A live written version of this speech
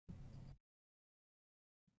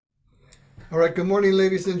All right, good morning,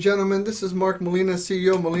 ladies and gentlemen. This is Mark Molina,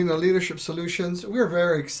 CEO, Molina Leadership Solutions. We're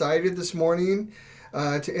very excited this morning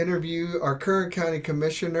to interview our current county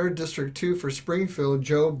commissioner, District 2 for Springfield,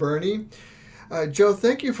 Joe Berney. Joe,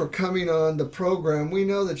 thank you for coming on the program. We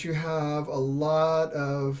know that you have a lot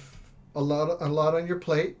on your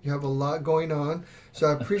plate. You have a lot going on, so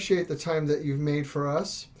I appreciate the time that you've made for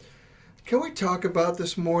us. Can we talk about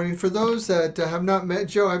this morning? For those that have not met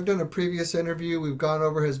Joe, I've done a previous interview. We've gone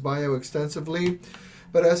over his bio extensively.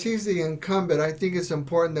 But as he's the incumbent, I think it's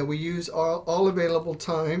important that we use all available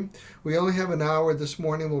time. We only have an hour this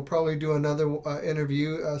morning. We'll probably do another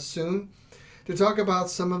interview soon to talk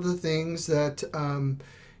about some of the things that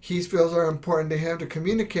he feels are important to him to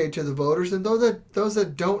communicate to the voters and those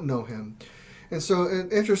that don't know him. And so,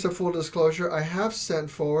 in interest of full disclosure, I have sent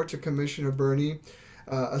forward to Commissioner Berney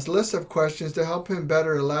a list of questions to help him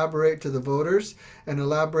better elaborate to the voters and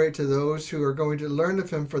elaborate to those who are going to learn of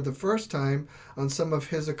him for the first time on some of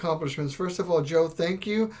his accomplishments. First of all, Joe, thank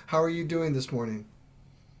you. How are you doing this morning?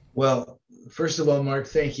 Well, first of all, Mark,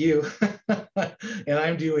 thank you. And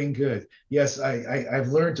I'm doing good. Yes, I've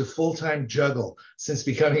learned to full-time juggle since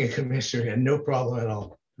becoming a commissioner, and no problem at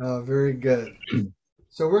all. Very good.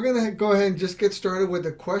 So we're going to go ahead and just get started with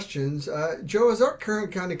the questions. Joe, as our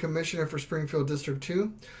current county commissioner for Springfield District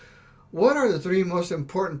 2, what are the three most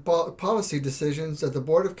important policy decisions that the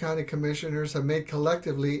Board of County Commissioners have made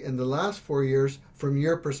collectively in the last 4 years from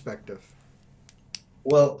your perspective?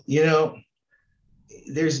 Well,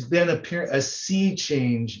 there's been a sea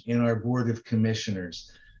change in our Board of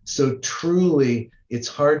Commissioners. So truly, it's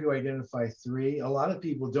hard to identify three. A lot of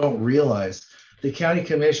people don't realize the county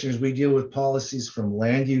commissioners, we deal with policies from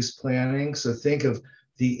land use planning. So think of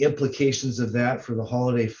the implications of that for the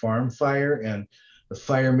Holiday Farm fire and the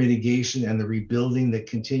fire mitigation and the rebuilding that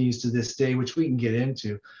continues to this day, which we can get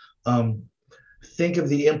into. Um, think of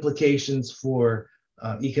the implications for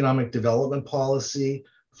economic development policy,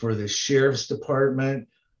 for the sheriff's department,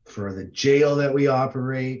 for the jail that we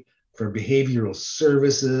operate, for behavioral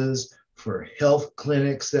services, for health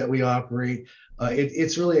clinics that we operate.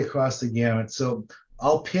 It's really across the gamut. So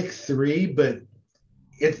I'll pick three, but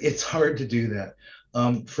it's hard to do that.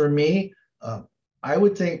 For me, I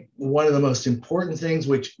would think one of the most important things,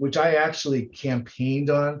 which I actually campaigned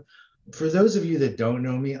on. For those of you that don't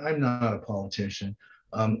know me, I'm not a politician.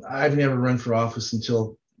 I've never run for office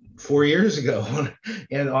until 4 years ago,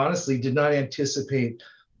 and honestly did not anticipate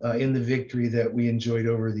in the victory that we enjoyed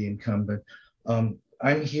over the incumbent.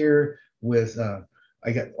 I'm here with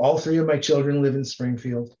I got all three of my children live in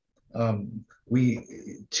Springfield. We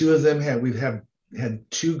two of them we've had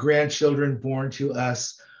two grandchildren born to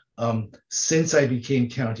us since I became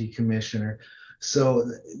county commissioner. So,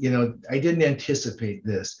 I didn't anticipate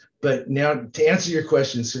this. But now to answer your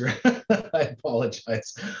question, sir, I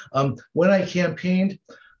apologize. When I campaigned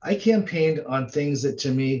on things that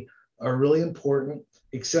to me are really important,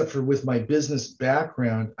 except for with my business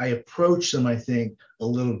background, I approach them, I think, a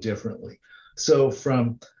little differently. So,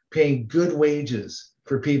 from paying good wages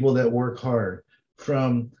for people that work hard,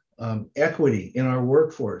 from equity in our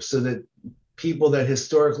workforce, so that people that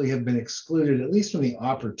historically have been excluded, at least from the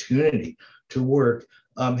opportunity to work,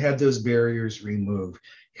 had those barriers removed.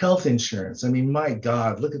 Health insurance. I mean, my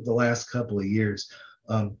God, look at the last couple of years.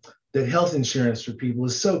 That health insurance for people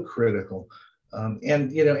is so critical.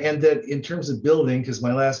 And that in terms of building, because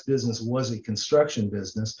my last business was a construction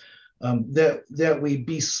business, that we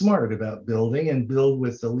be smart about building and build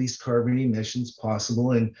with the least carbon emissions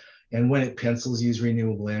possible, and when it pencils, use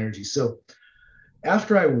renewable energy. So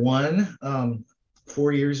after I won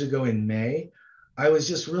 4 years ago in May, I was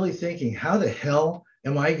just really thinking, how the hell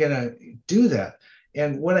am I going to do that?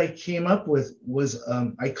 And what I came up with was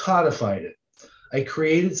I codified it. I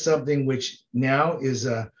created something which now is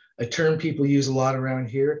a term people use a lot around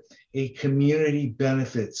here, a community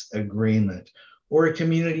benefits agreement or a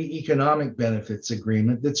community economic benefits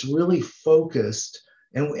agreement that's really focused.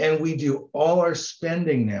 And we do all our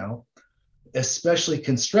spending now, especially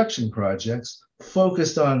construction projects,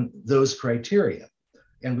 focused on those criteria.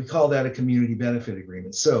 And we call that a community benefit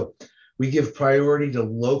agreement. So we give priority to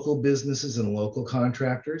local businesses and local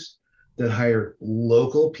contractors that hire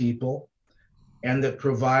local people and that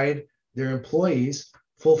provide their employees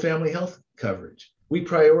full family health coverage. We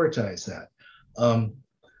prioritize that. Um,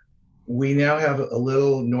 we now have a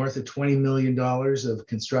little north of $20 million of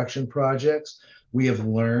construction projects. We have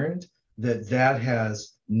learned that that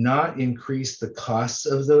has not increased the costs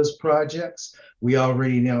of those projects. We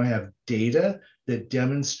already now have data that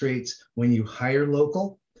demonstrates when you hire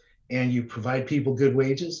local and you provide people good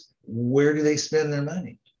wages, where do they spend their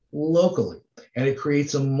money? Locally. And it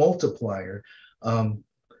creates a multiplier.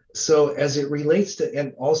 So as it relates to,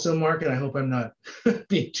 and also, Mark, and I hope I'm not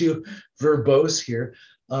being too verbose here,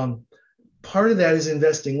 um, part of that is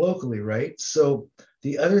investing locally, right? So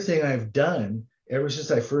the other thing I've done ever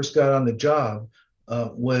since I first got on the job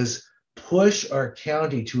was push our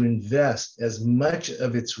county to invest as much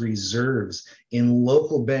of its reserves in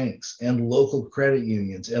local banks and local credit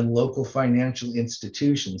unions and local financial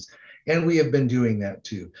institutions. And we have been doing that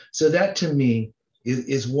too. So that to me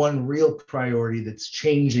is one real priority that's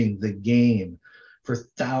changing the game for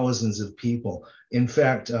thousands of people. In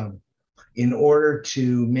fact, in order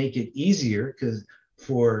to make it easier, because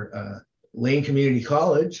for Lane Community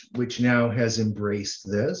College, which now has embraced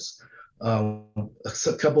this, a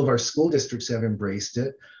couple of our school districts have embraced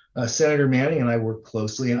it. Senator Manning and I worked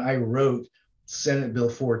closely, and I wrote Senate Bill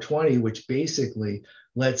 420, which basically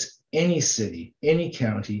lets any city, any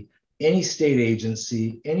county, any state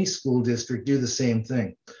agency, any school district do the same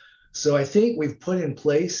thing. So I think we've put in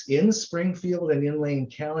place in Springfield and in Lane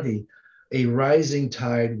County a rising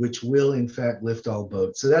tide, which will in fact lift all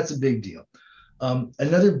boats. So that's a big deal.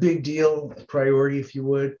 Another big deal, priority, if you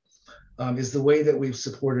would, is the way that we've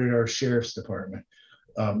supported our sheriff's department,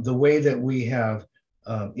 the way that we have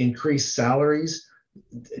increased salaries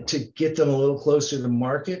to get them a little closer to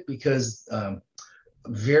market because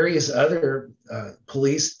various other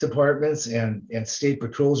police departments and state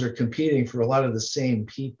patrols are competing for a lot of the same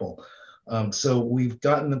people. So we've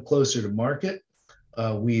gotten them closer to market.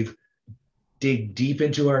 We've dig deep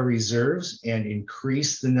into our reserves and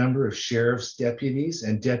increase the number of sheriff's deputies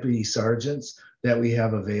and deputy sergeants that we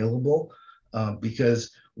have available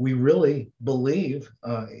because we really believe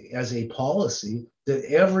as a policy that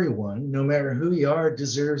everyone, no matter who you are,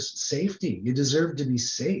 deserves safety. You deserve to be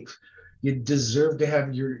safe. You deserve to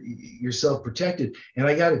have yourself protected. And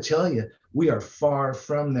I got to tell you, we are far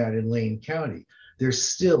from that in Lane County. There's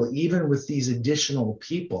still, even with these additional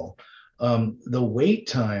people, the wait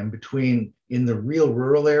time between in the real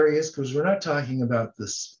rural areas, because we're not talking about the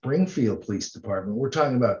Springfield Police Department, we're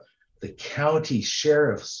talking about the county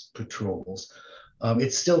sheriff's patrols.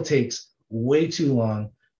 It still takes way too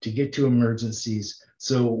long to get to emergencies.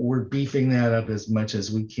 So we're beefing that up as much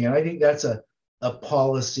as we can. I think that's a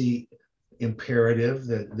policy imperative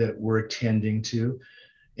that we're attending to.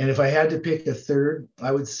 And if I had to pick a third,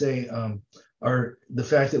 I would say the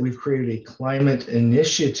fact that we've created a climate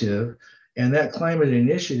initiative, and that climate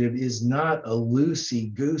initiative is not a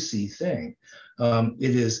loosey goosey thing.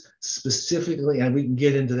 It is specifically, and we can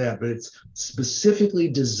get into that, but it's specifically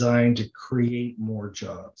designed to create more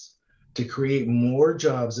jobs,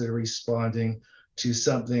 that are responding to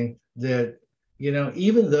something that,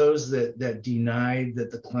 even those that denied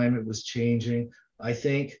that the climate was changing, I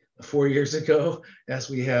think 4 years ago, as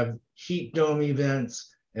we have heat dome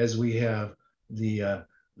events, as we have the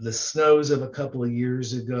snows of a couple of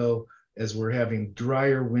years ago, as we're having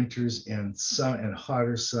drier winters and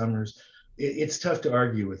hotter summers, it's tough to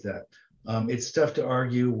argue with that. It's tough to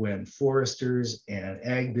argue when foresters and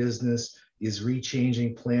ag business is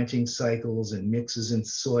rechanging planting cycles and mixes in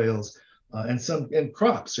soils, and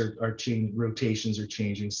crops are changing, rotations are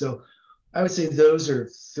changing. So I would say those are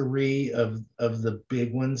three of the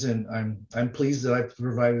big ones, and I'm pleased that I've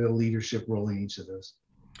provided a leadership role in each of those.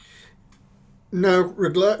 Now,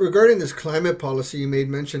 regarding this climate policy you made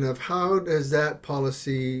mention of, how would that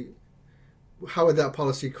policy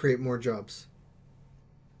create more jobs?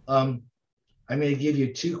 Um, I'm going to give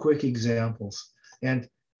you two quick examples. And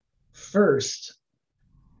first,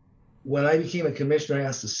 when I became a commissioner, I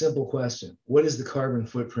asked a simple question: what is the carbon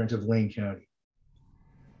footprint of Lane County?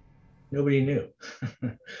 Nobody knew.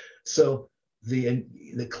 So the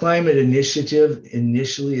climate initiative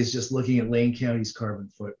initially is just looking at Lane County's carbon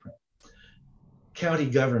footprint. County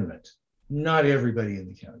government, not everybody in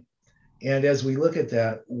the county. And as we look at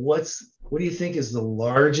that, what do you think is the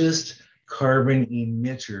largest carbon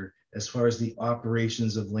emitter as far as the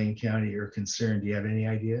operations of Lane County are concerned? Do you have any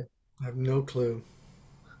idea? I have no clue.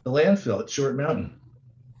 The landfill at Short Mountain,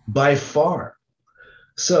 by far.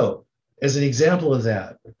 So, as an example of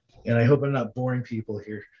that, and I hope I'm not boring people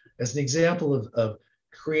here, as an example of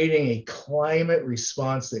creating a climate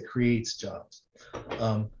response that creates jobs.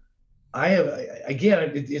 I have,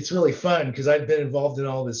 again, it's really fun because I've been involved in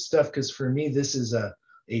all this stuff because for me, this is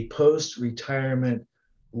a post-retirement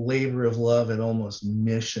labor of love and almost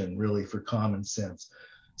mission really for common sense.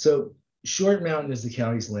 So Short Mountain is the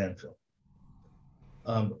county's landfill.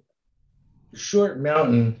 Um, Short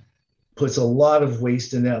Mountain puts a lot of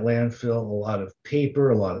waste in that landfill, a lot of paper,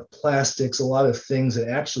 a lot of plastics, a lot of things that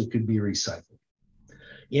actually could be recycled.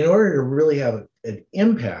 In order to really have an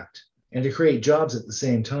impact and to create jobs at the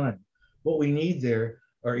same time, what we need there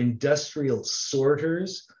are industrial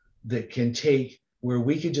sorters, that can take where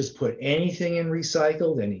we could just put anything in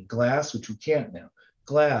recycled, any glass, which we can't now,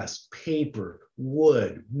 glass, paper,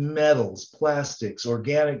 wood, metals, plastics,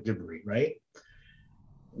 organic debris, right?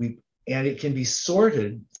 We and it can be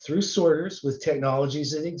sorted through sorters with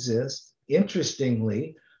technologies that exist.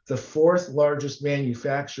 Interestingly, the fourth largest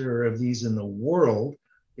manufacturer of these in the world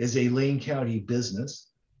is a Lane County business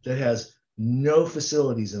that has no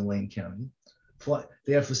facilities in Lane County.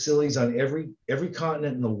 They have facilities on every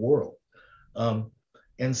continent in the world, um,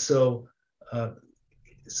 and uh,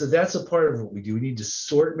 so that's a part of what we do. We need to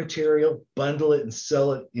sort material, bundle it, and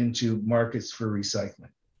sell it into markets for recycling,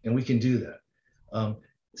 and we can do that. Um,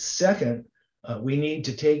 Second, we need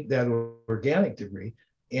to take that organic debris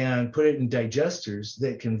and put it in digesters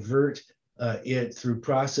that convert it through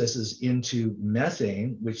processes into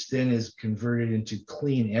methane, which then is converted into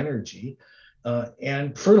clean energy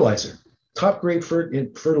and fertilizer, top grade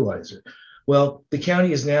fertilizer. Well, the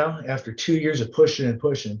county is now, after 2 years of pushing and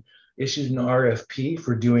pushing, issued an RFP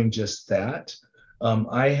for doing just that.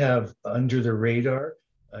 I have, under the radar,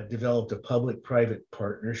 developed a public-private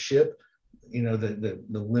partnership. You know, the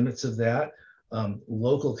limits of that.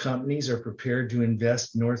 Local companies are prepared to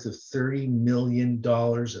invest north of $30 million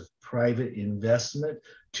of private investment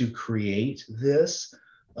to create this.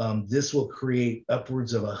 This will create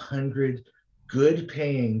upwards of 100 good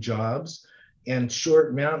paying jobs, and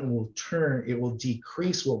Short Mountain it will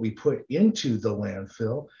decrease what we put into the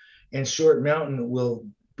landfill, and Short Mountain will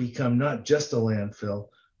become not just a landfill,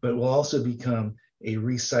 but will also become a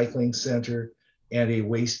recycling center and a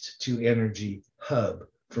waste to energy hub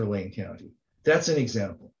for Lane County. That's an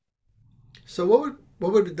example. So what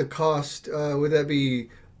would be the cost? Would that be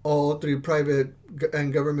all through private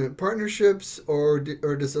and government partnerships, or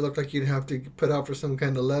does it look like you'd have to put out for some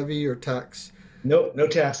kind of levy or tax? No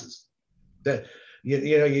taxes. That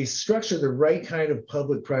you structure the right kind of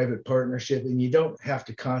public-private partnership, and you don't have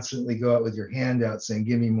to constantly go out with your hand out saying,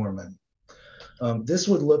 "Give me more money." This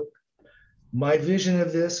would look My vision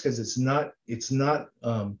of this, because it's not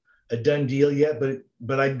a done deal yet,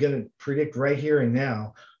 but I'm going to predict right here and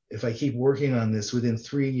now, if I keep working on this, within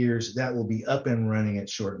 3 years that will be up and running at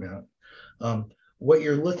Short Mountain. What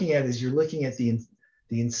you're looking at is the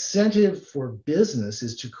incentive for business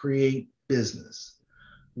is to create business.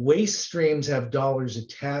 Waste streams have dollars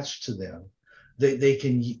attached to them that they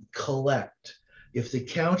can collect. If the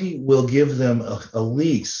county will give them a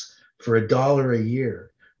lease for $1 a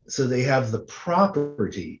year, so they have the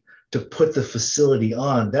property to put the facility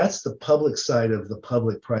on, that's the public side of the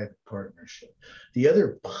public-private partnership. The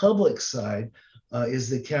other public side is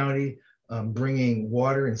the county bringing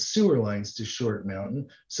water and sewer lines to Short Mountain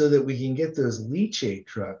so that we can get those leachate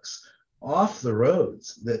trucks off the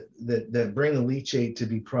roads that bring the leachate to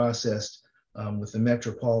be processed with the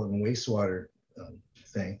metropolitan wastewater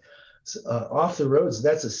thing. Off the roads,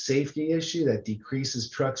 that's a safety issue that decreases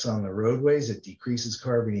trucks on the roadways, it decreases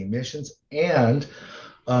carbon emissions. And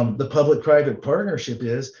the public-private partnership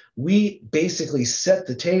is we basically set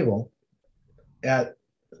the table at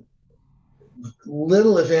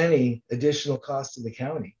little, if any, additional cost to the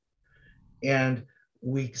county. And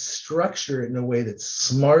we structure it in a way that's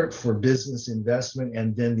smart for business investment,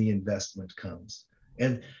 and then the investment comes.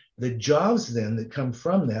 And the jobs then that come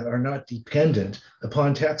from that are not dependent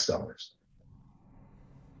upon tax dollars.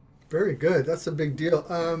 Very good. That's a big deal.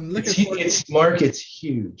 Looking forward. It's Mark, it's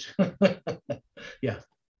huge. Yeah.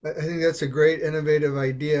 I think that's a great innovative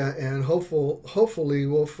idea, and hopefully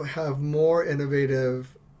we'll have more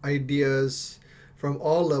innovative ideas from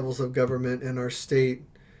all levels of government in our state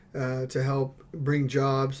to help bring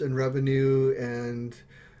jobs and revenue and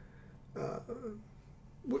uh,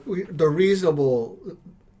 the reasonable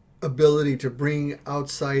ability to bring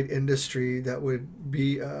outside industry that would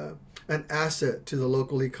be an asset to the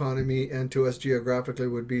local economy and to us geographically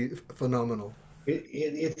would be phenomenal.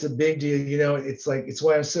 It's a big deal. It's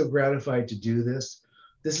why I'm so gratified to do this.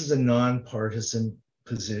 This is a nonpartisan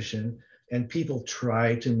position, and people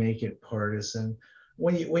try to make it partisan.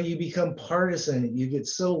 When you become partisan, you get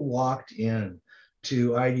so locked in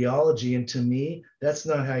to ideology, and to me, that's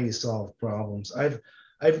not how you solve problems.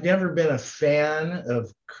 I've never been a fan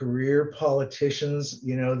of career politicians,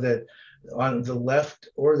 that on the left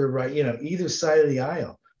or the right, either side of the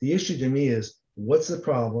aisle. The issue to me is, what's the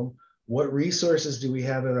problem? What resources do we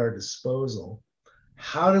have at our disposal?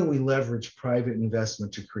 How do we leverage private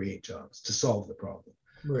investment to create jobs, to solve the problem?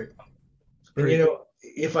 Right. And Very good.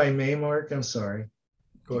 if I may, Mark, I'm sorry.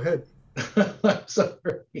 Go ahead. I'm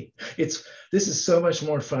sorry. This is so much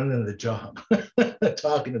more fun than the job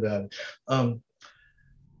talking about it.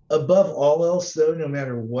 Above all else, though, no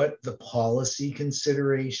matter what the policy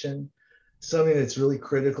consideration, something that's really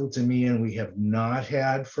critical to me and we have not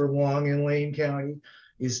had for long in Lane County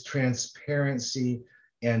is transparency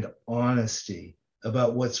and honesty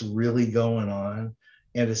about what's really going on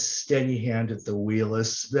and a steady hand at the wheel,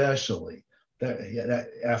 especially that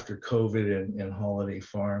after COVID and Holiday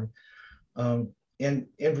Farm. And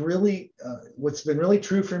really, what's been really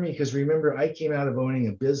true for me, because remember, I came out of owning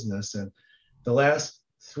a business, and the last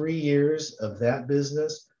 3 years of that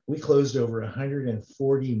business, we closed over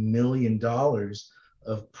 $140 million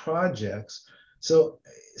of projects. So,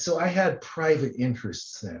 so I had private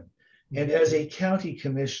interests then. And as a county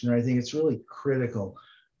commissioner, I think it's really critical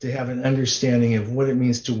to have an understanding of what it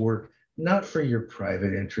means to work not for your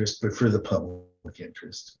private interest, but for the public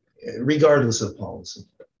interest, regardless of policy.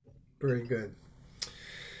 Very good.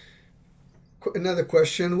 Another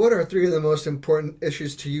question. What are three of the most important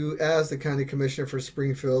issues to you as the county commissioner for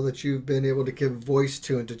Springfield that you've been able to give voice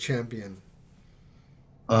to and to champion?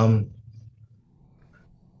 Um,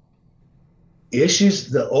 Issues,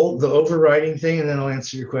 the overriding thing, and then I'll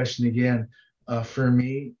answer your question again. For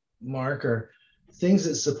me, Mark, are things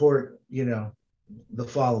that support, the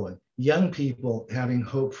following: young people having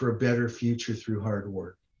hope for a better future through hard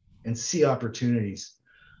work and see opportunities,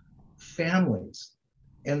 families,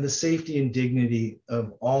 and the safety and dignity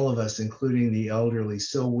of all of us, including the elderly.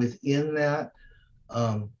 So within that,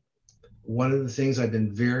 um, one of the things I've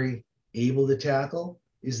been very able to tackle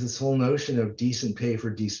is this whole notion of decent pay for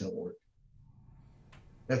decent work.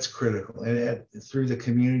 That's critical. And through the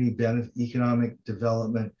community economic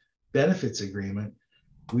development benefits agreement,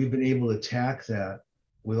 we've been able to tack that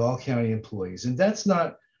with all county employees. And that's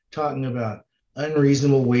not talking about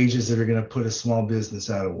unreasonable wages that are going to put a small business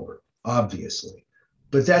out of work, obviously,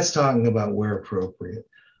 but that's talking about where appropriate.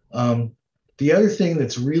 Um, the other thing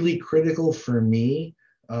that's really critical for me,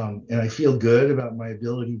 and I feel good about my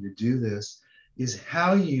ability to do this, is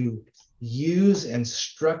how you use and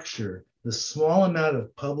structure the small amount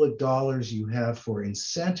of public dollars you have for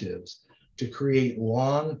incentives to create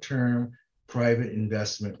long-term private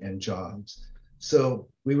investment and jobs. So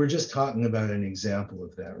we were just talking about an example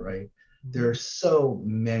of that, right? There are so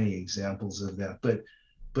many examples of that, but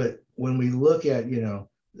when we look at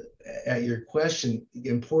your question,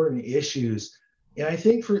 important issues, and I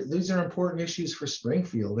think for these are important issues for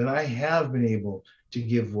Springfield, and I have been able to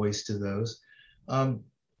give voice to those. And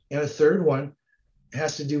a third one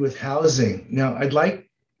has to do with housing. Now, I'd like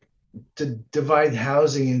to divide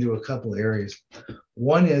housing into a couple areas.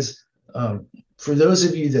 One is, for those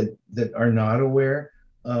of you that are not aware,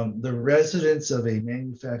 the residents of a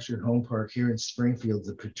manufactured home park here in Springfield,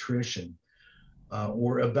 the Patrician,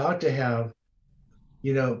 we're about to have,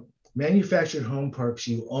 manufactured home parks.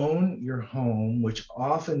 You own your home, which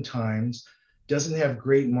oftentimes doesn't have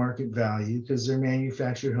great market value because they're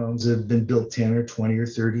manufactured homes that have been built 10 or 20 or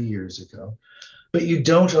 30 years ago, but you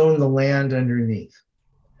don't own the land underneath.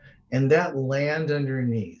 And that land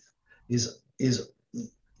underneath is is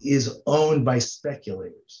is owned by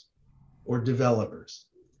speculators or developers.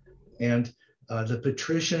 And the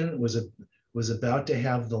patrician was about to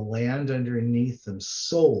have the land underneath them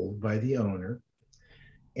sold by the owner,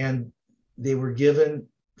 and they were given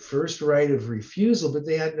first right of refusal, but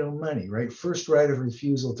they had no money, right? First right of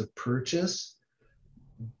refusal to purchase,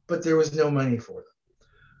 but there was no money for them.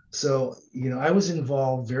 So, I was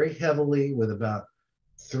involved very heavily with about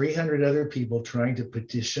 300 other people trying to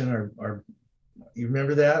petition our you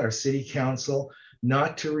remember that, our city council,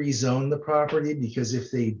 not to rezone the property, because if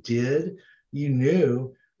they did, you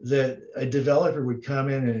knew that a developer would come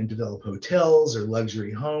in and develop hotels or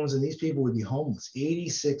luxury homes, and these people would be homeless,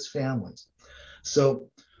 86 families. So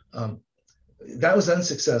that was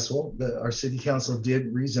unsuccessful. Our city council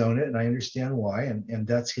did rezone it, and I understand why, and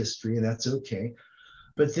that's history, and that's okay.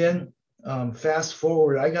 But then fast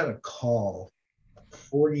forward, I got a call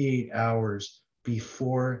 48 hours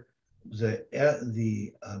before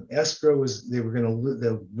the escrow was,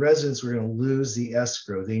 the residents were going to lose the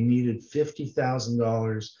escrow. They needed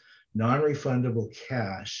 $50,000 non-refundable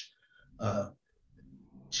cash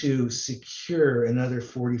to secure another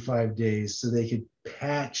 45 days so they could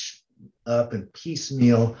patch up and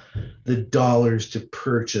piecemeal the dollars to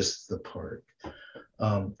purchase the park.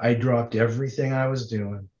 I dropped everything I was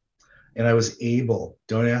doing, and I was able,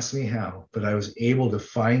 don't ask me how, but I was able to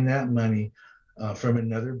find that money from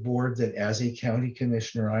another board that, as a county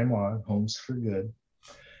commissioner, I'm on, Homes for Good.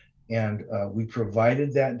 And we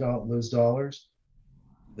provided those dollars.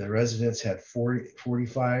 The residents had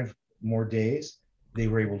 45 more days. They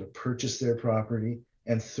were able to purchase their property.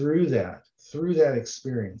 And through that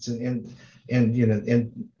experience, and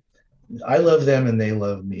I love them and they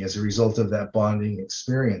love me as a result of that bonding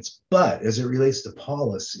experience. But as it relates to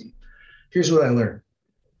policy, Here's what I learned.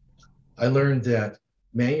 I learned that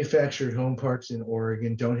manufactured home parks in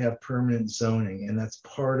Oregon don't have permanent zoning, and that's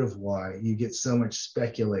part of why you get so much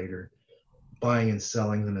speculator buying and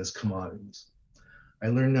selling them as commodities. I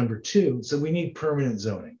learned number two, so we need permanent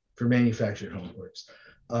zoning for manufactured home parks.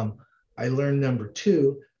 Um, I learned number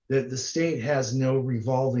two, that the state has no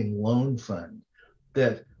revolving loan fund,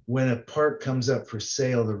 that when a park comes up for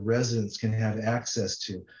sale, the residents can have access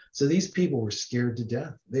to. So these people were scared to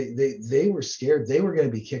death. They were scared they were going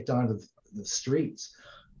to be kicked onto the streets.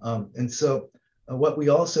 And so what we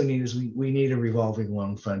also need is we need a revolving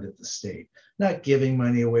loan fund at the state, not giving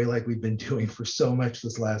money away like we've been doing for so much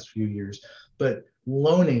this last few years, but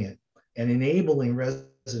loaning it and enabling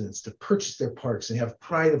residents to purchase their parks and have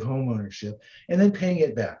pride of home ownership, and then paying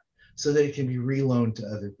it back so that it can be reloaned to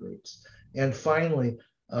other groups. And finally,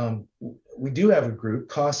 we do have a group,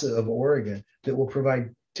 CASA of Oregon, that will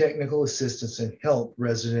provide technical assistance and help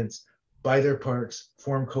residents buy their parks,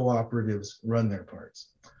 form cooperatives, run their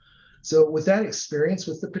parks. So with that experience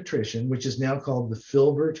with the Patrician, which is now called the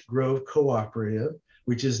Filbert Grove Cooperative,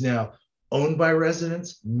 which is now owned by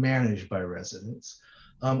residents, managed by residents,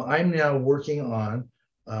 I'm now working on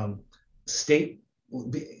state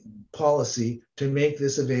policy to make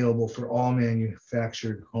this available for all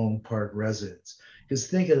manufactured home park residents. Because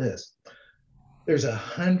think of this, there's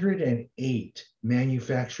 108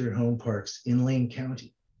 manufactured home parks in Lane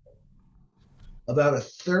County. About a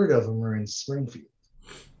third of them are in Springfield.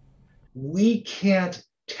 We can't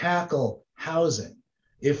tackle housing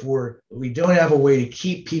if we don't have a way to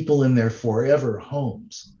keep people in their forever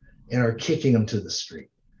homes and are kicking them to the street.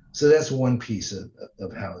 So that's one piece of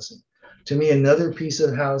housing. To me, another piece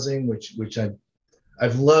of housing, which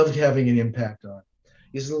I've loved having an impact on,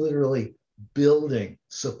 is literally building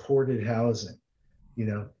supported housing. You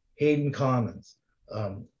know, Hayden Commons.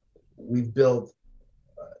 We've built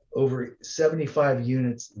over 75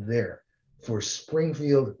 units there for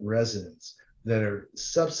Springfield residents that are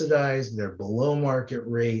subsidized, they're below market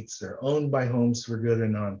rates, they're owned by Homes for Good, a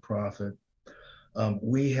nonprofit.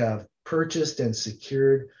 We have purchased and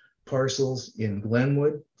secured parcels in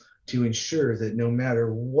Glenwood to ensure that no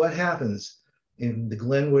matter what happens in the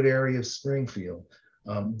Glenwood area of Springfield,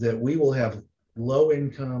 that we will have low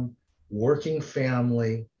income, working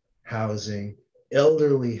family housing,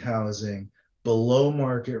 elderly housing, below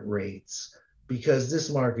market rates, because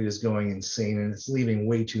this market is going insane and it's leaving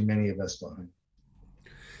way too many of us behind.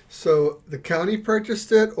 So the county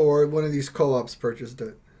purchased it, or one of these co-ops purchased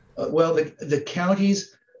it? Well, the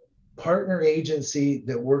county's partner agency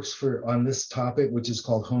that works for on this topic, which is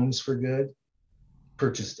called Homes for Good,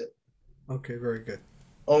 purchased it. Okay, very good.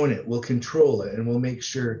 Own it, we'll control it, and we'll make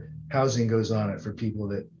sure housing goes on it for people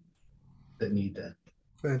that need that.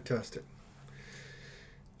 Fantastic.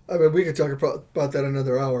 I mean, we could talk about that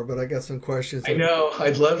another hour, but I got some questions. I We know,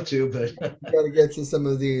 I'd love to, but got to get to some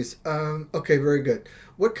of these. Okay, very good.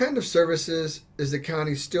 What kind of services is the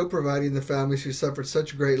county still providing the families who suffered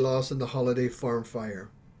such great loss in the Holiday Farm fire?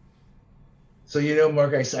 so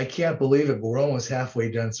Mark, I can't believe it, but we're almost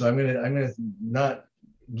halfway done. So I'm gonna not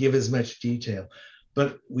give as much detail,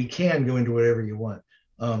 but we can go into whatever you want.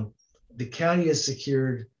 The county has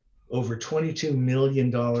secured over $22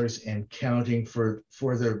 million and counting for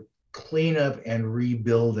their cleanup and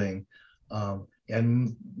rebuilding.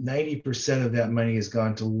 And 90% of that money has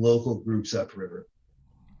gone to local groups upriver.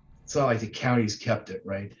 It's not like the county's kept it,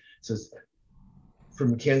 right? So it's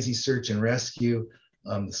from McKenzie Search and Rescue,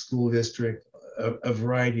 the school district, a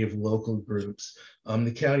variety of local groups.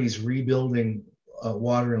 The county's rebuilding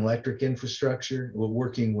water and electric infrastructure. We're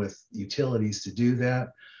working with utilities to do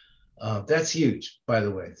that. That's huge, by the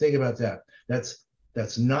way. Think about that.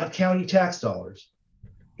 That's not county tax dollars.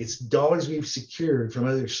 It's dollars we've secured from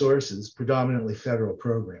other sources, predominantly federal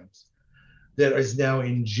programs, that is now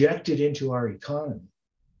injected into our economy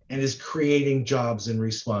and is creating jobs and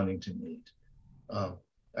responding to need.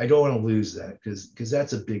 I don't want to lose that because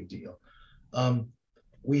that's a big deal.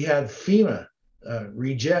 We had FEMA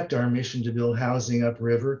reject our mission to build housing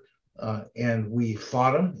upriver, and we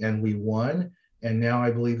fought them and we won. And now I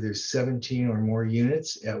believe there's 17 or more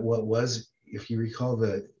units at what was, if you recall,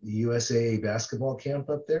 the USAA basketball camp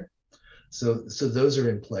up there. So those are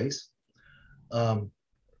in place.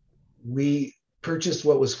 We purchased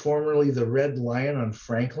what was formerly the Red Lion on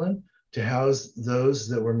Franklin to house those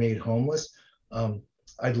that were made homeless.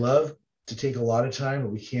 I'd love to take a lot of time,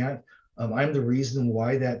 but we can't. I'm the reason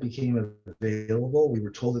why that became available. We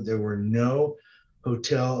were told that there were no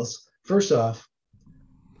hotels. First off,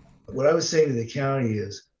 what I was saying to the county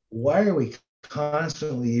is, why are we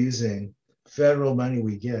constantly using federal money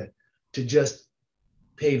we get to just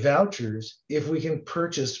pay vouchers if we can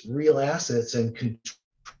purchase real assets and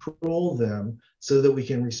control them so that we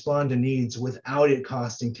can respond to needs without it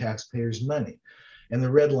costing taxpayers money. And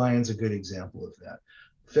the Red Lion's a good example of that.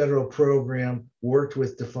 Federal program, worked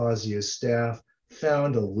with DeFazio's staff,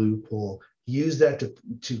 found a loophole, used that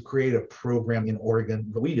to create a program in Oregon,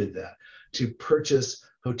 but we did that, to purchase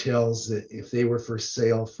hotels that if they were for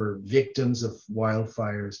sale for victims of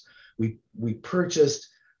wildfires. We purchased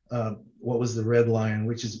what was the Red Lion,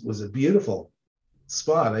 which was a beautiful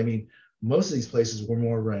spot. I mean, most of these places were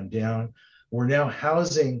more run down. We're now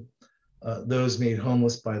housing those made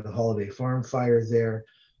homeless by the Holiday Farm fire there.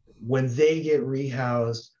 When they get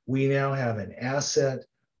rehoused, we now have an asset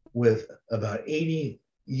with about 80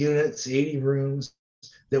 units, 80 rooms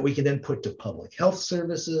that we can then put to public health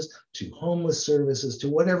services, to homeless services, to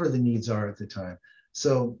whatever the needs are at the time.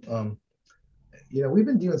 So, we've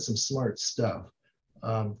been doing some smart stuff.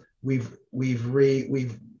 We've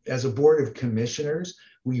as a board of commissioners,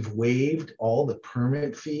 we've waived all the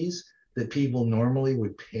permit fees that people normally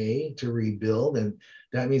would pay to rebuild, and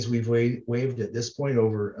that means we've waived at this point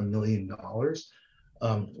over $1 million.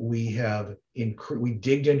 We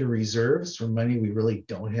digged into reserves for money we really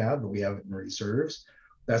don't have, but we have it in reserves.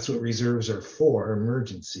 That's what reserves are for,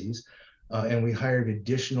 emergencies. And we hired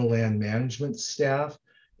additional land management staff,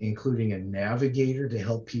 including a navigator to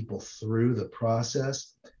help people through the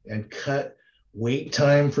process, and cut wait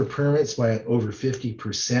time for permits by over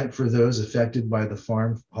 50% for those affected by the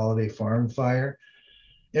Holiday Farm fire.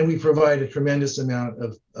 And we provide a tremendous amount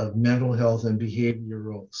of mental health and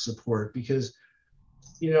behavioral support because,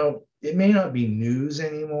 it may not be news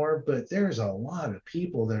anymore, but there's a lot of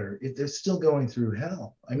people they're still going through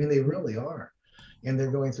hell. I mean, they really are. And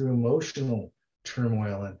they're going through emotional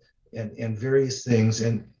turmoil and various things.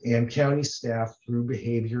 And county staff through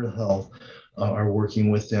behavioral health are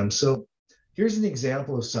working with them. So here's an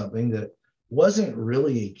example of something that wasn't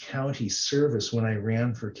really a county service when I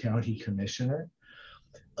ran for county commissioner.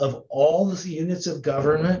 Of all the units of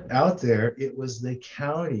government out there, it was the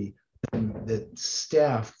county that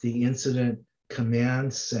staffed the incident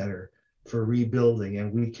command center for rebuilding,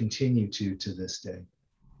 and we continue to this day.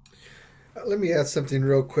 Let me add something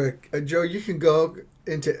real quick. Joe, you can go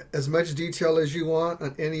into as much detail as you want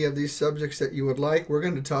on any of these subjects that you would like. We're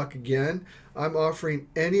going to talk again. I'm offering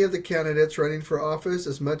any of the candidates running for office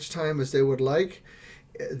as much time as they would like.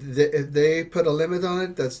 If they put a limit on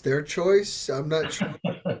it, that's their choice. I'm not sure.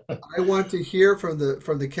 I want to hear from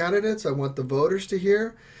the candidates. I want the voters to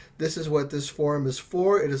hear. This is what this forum is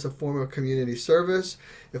for. It is a form of community service.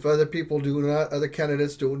 If other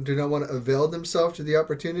candidates do not want to avail themselves to the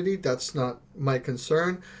opportunity, that's not my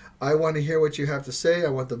concern. I want to hear what you have to say. I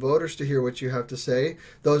want the voters to hear what you have to say.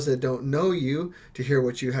 Those that don't know you to hear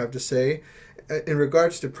what you have to say. In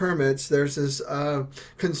regards to permits, there's this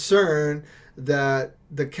concern that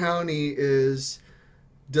the county is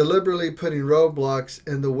deliberately putting roadblocks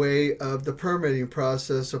in the way of the permitting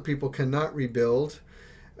process so people cannot rebuild.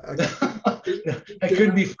 I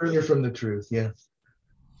couldn't be further from the truth. Yeah.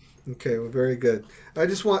 Okay, well, very good. I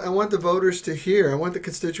want the voters to hear. I want the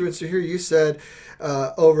constituents to hear. You said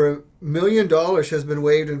over $1 million has been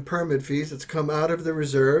waived in permit fees. It's come out of the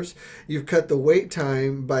reserves. You've cut the wait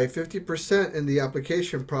time by 50% in the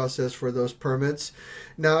application process for those permits.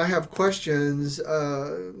 Now I have questions.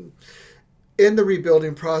 In the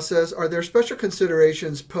rebuilding process, are there special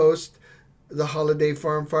considerations post the Holiday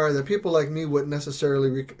Farm fire that people like me wouldn't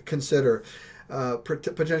necessarily consider?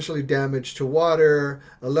 Potentially damage to water,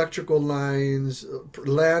 electrical lines,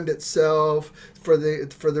 land itself, for the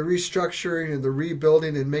restructuring and the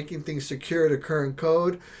rebuilding and making things secure to current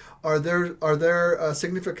code. Are there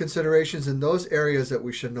significant considerations in those areas that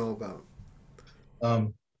we should know about?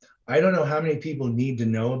 I don't know how many people need to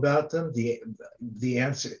know about them. The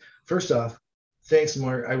answer, first off, thanks,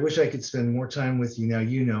 Mark. I wish I could spend more time with you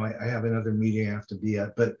now. I have another meeting I have to be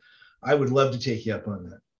at, but I would love to take you up on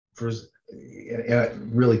that. First,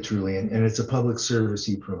 really, truly, and it's a public service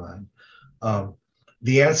you provide.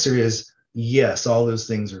 The answer is yes, all those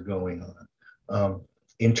things are going on.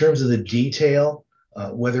 In terms of the detail,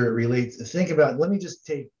 whether it relates, let me just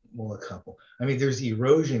take, a couple. I mean, there's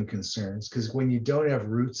erosion concerns because when you don't have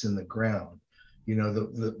roots in the ground,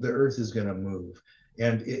 the earth is going to move.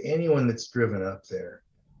 And anyone that's driven up there,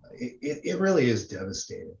 it really is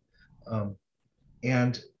devastating.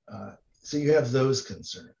 So you have those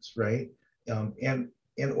concerns, right? And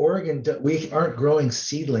in Oregon, we aren't growing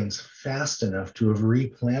seedlings fast enough to have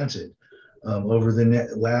replanted over the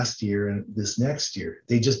last year and this next year.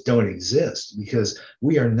 They just don't exist because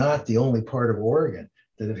we are not the only part of Oregon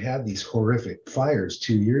that have had these horrific fires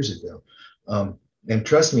 2 years ago. And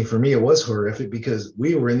trust me, for me, it was horrific because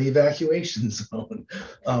we were in the evacuation zone.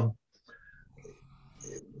 Um,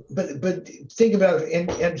 but think about it,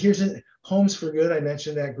 and here's Homes for Good. I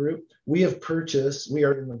mentioned that group. We are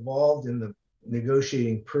involved in the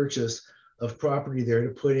negotiating purchase of property there to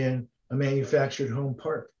put in a manufactured home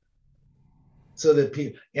park so that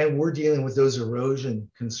people, and we're dealing with those erosion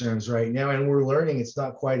concerns right now, and we're learning it's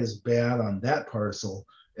not quite as bad on that parcel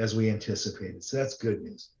as we anticipated. So that's good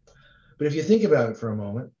news. But if you think about it for a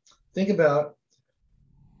moment, think about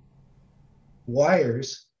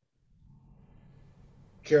wires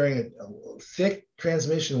carrying thick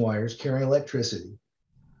transmission wires carrying electricity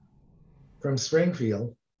from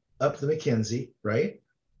Springfield up the McKenzie, right?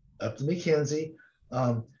 Up the McKenzie.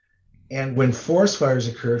 Um, and when forest fires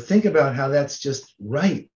occur, think about how that's just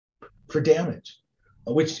ripe for damage,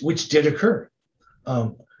 which did occur.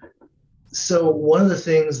 Um, so one of the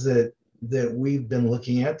things that we've been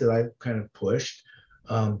looking at that I've kind of pushed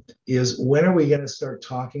is when are we going to start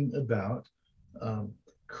talking about um,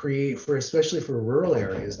 create for especially for rural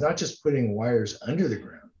areas, not just putting wires under the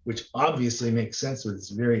ground, which obviously makes sense, but it's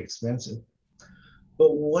very expensive.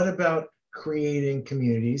 But what about creating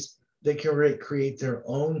communities that can create their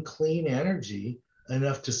own clean energy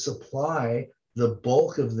enough to supply the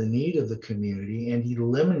bulk of the need of the community and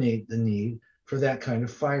eliminate the need for that kind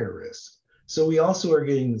of fire risk? So we also are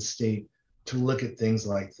getting the state to look at things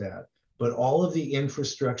like that. But all of the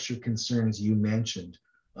infrastructure concerns you mentioned,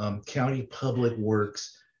 county public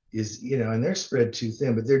works is, and they're spread too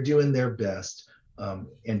thin, but they're doing their best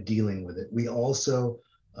and dealing with it. We also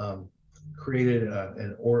um, created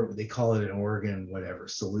or they call it an Oregon whatever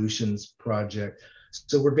solutions project.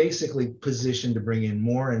 So we're basically positioned to bring in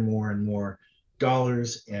more and more and more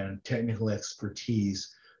dollars and technical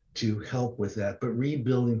expertise to help with that. But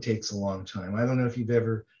rebuilding takes a long time. I don't know if you've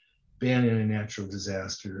ever been in a natural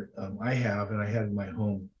disaster. I have, and I had my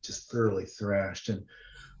home just thoroughly thrashed and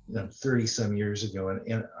 30 some years ago.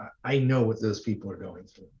 And I know what those people are going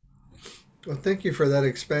through. Well, thank you for that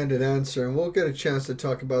expanded answer, and we'll get a chance to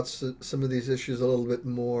talk about some of these issues a little bit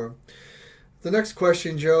more. The next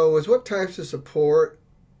question, Joe, is what types of support,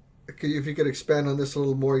 if you could expand on this a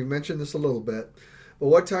little more, you mentioned this a little bit, but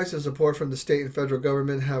what types of support from the state and federal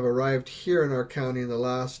government have arrived here in our county in the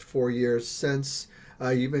last 4 years since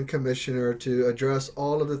you've been commissioner to address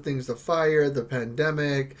all of the things, the fire, the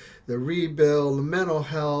pandemic, the rebuild, the mental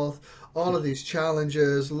health, all of these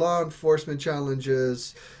challenges, law enforcement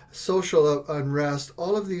challenges, social unrest,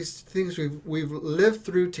 all of these things we've lived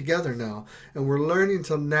through together now, and we're learning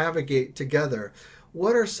to navigate together.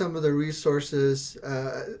 What are some of the resources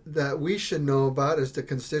that we should know about as the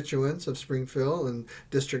constituents of Springfield and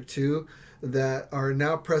District 2 that are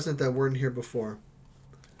now present that weren't here before?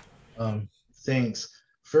 Um, Thanks.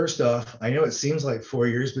 First off, I know it seems like 4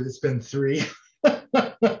 years, but it's been three.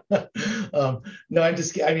 No, I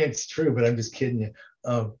mean, it's true, but I'm just kidding you.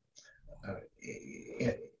 Uh,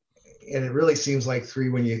 and it really seems like three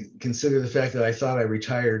when you consider the fact that I thought I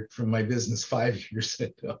retired from my business 5 years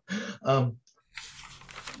ago. Um,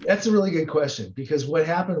 that's a really good question because what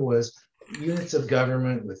happened was units of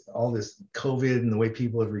government with all this COVID and the way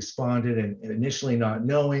people have responded and initially not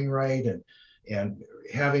knowing, right, and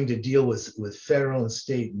having to deal with federal and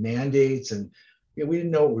state mandates, and we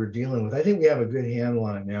didn't know what we were dealing with. I think we have a good handle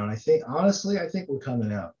on it now, and I think honestly, I think we're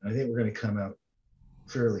coming out. I think we're going to come out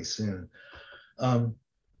fairly soon. Um,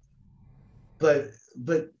 but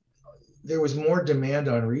there was more demand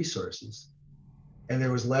on resources, and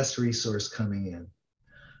there was less resource coming in.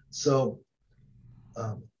 So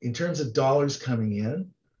in terms of dollars coming in,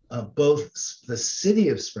 both the city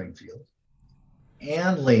of Springfield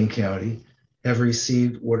and Lane County have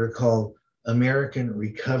received what are called American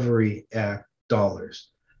Recovery Act dollars.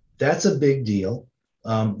 That's a big deal.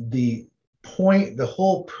 The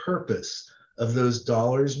whole purpose of those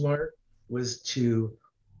dollars, Mark, was to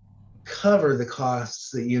cover the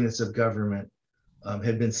costs that units of government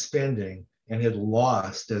had been spending and had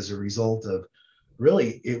lost as a result of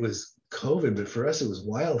really it was COVID, but for us it was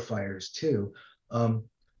wildfires too. Um,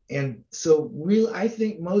 and so really, I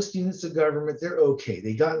think most units of government, they're okay.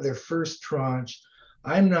 They got their first tranche.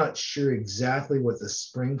 I'm not sure exactly what the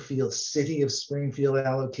Springfield, city of Springfield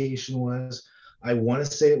allocation was. I want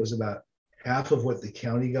to say it was about half of what the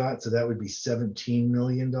county got. So that would be $17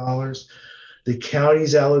 million. The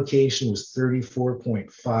county's allocation was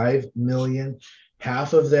 34.5 million.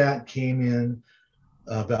 Half of that came in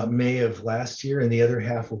about May of last year, and the other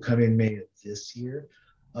half will come in May of this year.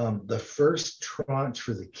 The first tranche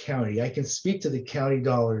for the county, I can speak to the county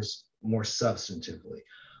dollars more substantively,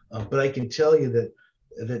 but I can tell you that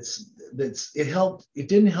it helped. It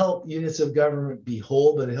didn't help units of government be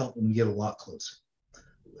whole, but it helped them get a lot closer.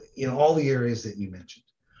 in all the areas that you mentioned.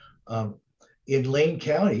 Um, in Lane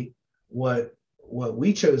County, what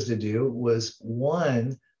we chose to do was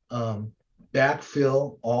one, um,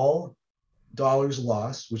 backfill all dollars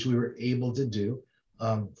lost, which we were able to do,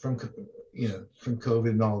 from from COVID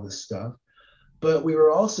and all this stuff. But we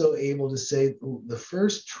were also able to say the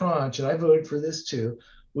first tranche, and I voted for this too,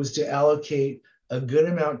 was to allocate a good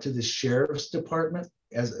amount to the sheriff's department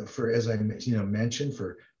as I mentioned,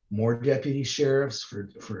 for more deputy sheriffs,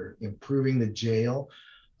 for improving the jail.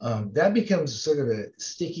 That becomes sort of a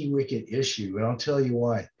sticky wicket issue, and I'll tell you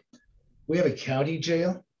why. We have a county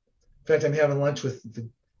jail. In fact, I'm having lunch with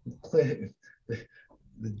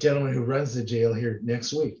the gentleman who runs the jail here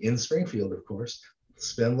next week in Springfield, of course,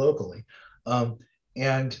 spend locally. Um,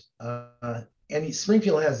 and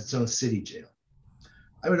Springfield has its own city jail.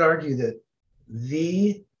 I would argue that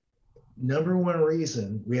the number one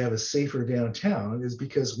reason we have a safer downtown is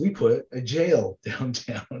because we put a jail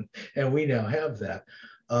downtown, and we now have that.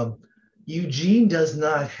 Um, Eugene does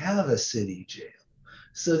not have a city jail.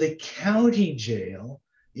 So the county jail,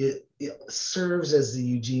 it serves as the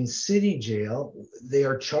Eugene City Jail. They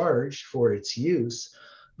are charged for its use,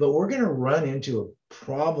 but we're going to run into a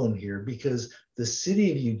problem here because the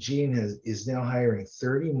city of Eugene is now hiring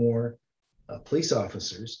 30 more police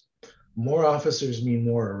officers. More officers mean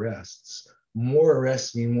more arrests. More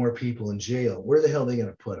arrests mean more people in jail. Where the hell are they going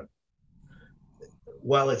to put them?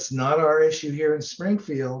 While it's not our issue here in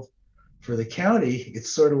Springfield, for the county,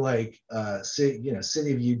 it's sort of like,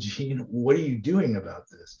 city of Eugene, what are you doing about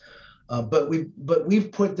this?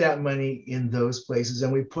 We've put that money in those places,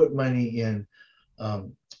 and we put money in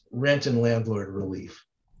um, rent and landlord relief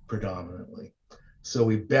predominantly. So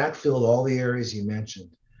we backfilled all the areas you mentioned.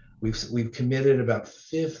 We've committed about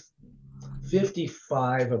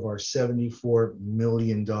 55 of our $74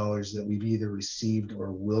 million that we've either received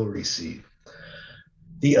or will receive.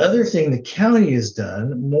 The other thing the county has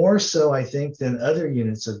done, more so I think than other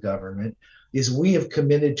units of government, is we have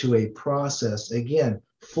committed to a process, again,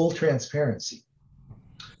 full transparency.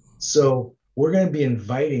 So we're going to be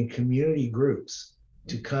inviting community groups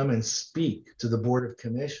to come and speak to the Board of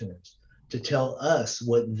Commissioners to tell us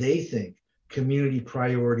what they think community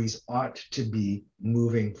priorities ought to be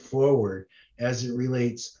moving forward as it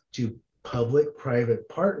relates to public-private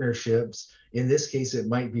partnerships. In this case, it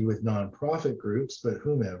might be with nonprofit groups, but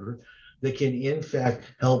whomever, that can in fact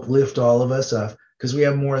help lift all of us up because we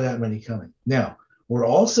have more of that money coming. Now, we're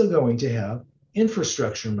also going to have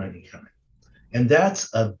infrastructure money coming. And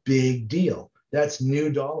that's a big deal. That's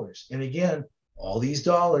new dollars. And again, all these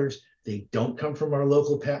dollars, they don't come from our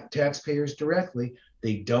local taxpayers directly.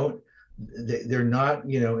 They don't, they're not,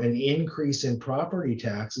 an increase in property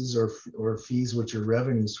taxes or fees, which are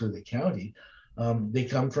revenues for the county. They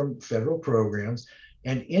come from federal programs,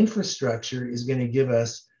 and infrastructure is going to give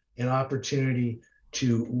us an opportunity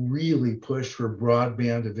to really push for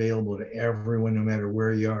broadband available to everyone, no matter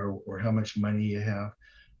where you are or how much money you have,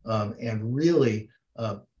 and really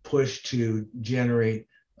push to generate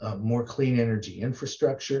more clean energy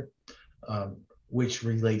infrastructure, which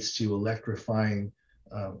relates to electrifying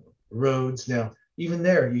roads. Now, even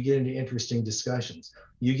there, you get into interesting discussions.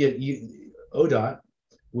 You get ODOT,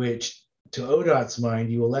 which to ODOT's mind,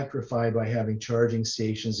 you electrify by having charging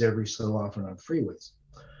stations every so often on freeways.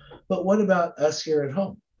 But what about us here at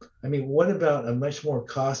home? I mean, what about a much more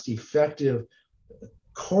cost-effective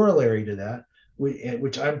corollary to that,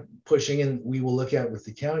 which I'm pushing and we will look at with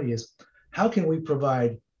the county, is how can we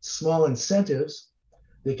provide small incentives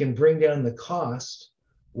that can bring down the cost,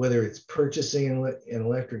 whether it's purchasing an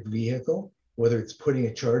electric vehicle, whether it's putting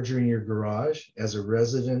a charger in your garage as a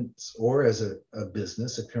residence or as a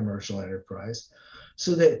business, a commercial enterprise,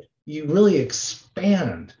 so that you really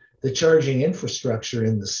expand the charging infrastructure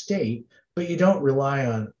in the state, but you don't rely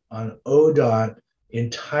on ODOT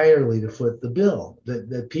entirely to foot the bill,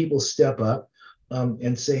 that people step up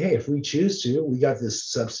and say, hey, if we choose to, we got this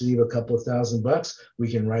subsidy of a couple of $1,000,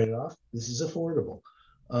 we can write it off. This is affordable.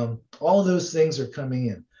 All of those things are coming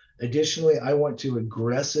in. Additionally, I want to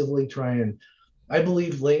aggressively try and, I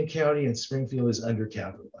believe Lane County and Springfield is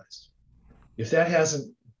undercapitalized. If that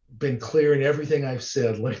hasn't been clear in everything I've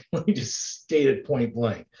said, let me just state it point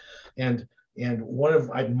blank. And one of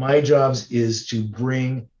my jobs is to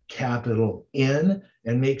bring capital in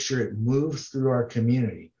and make sure it moves through our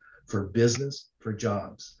community for business, for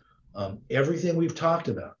jobs. Everything we've talked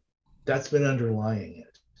about, that's been underlying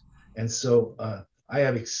it. And so I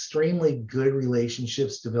have extremely good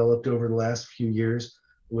relationships developed over the last few years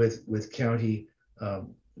with county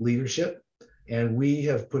leadership. And we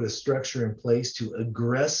have put a structure in place to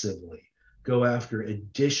aggressively go after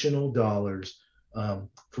additional dollars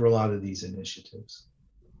for a lot of these initiatives.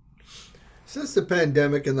 Since the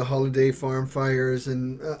pandemic and the holiday farm fires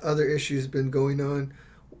and other issues been going on,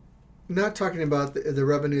 not talking about the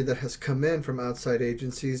revenue that has come in from outside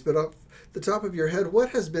agencies, but off the top of your head, what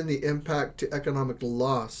has been the impact to economic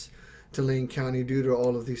loss to Lane County due to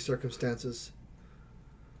all of these circumstances?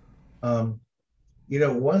 Um,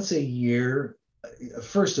 once a year,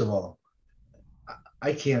 first of all,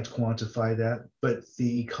 I can't quantify that, but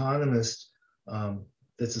the economist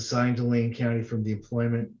that's assigned to Lane County from the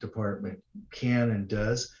employment department can and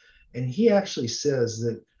does. And he actually says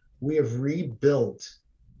that we have rebuilt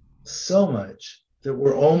so much that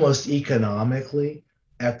we're almost economically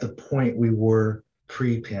at the point we were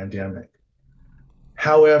pre-pandemic.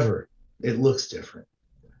 However, it looks different.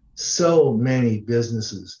 So many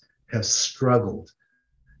businesses have struggled,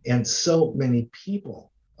 and so many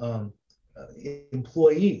people,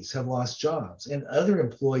 employees, have lost jobs, and other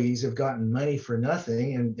employees have gotten money for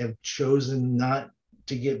nothing and have chosen not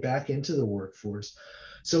to get back into the workforce.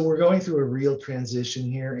 So we're going through a real transition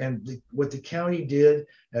here, and what the county did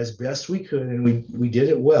as best we could, and we did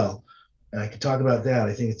it well. And I could talk about that.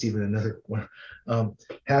 I think it's even another one.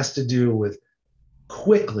 Has to do with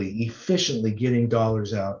quickly, efficiently getting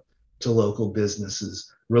dollars out to local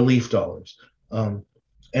businesses, relief dollars. And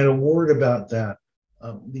a word about that,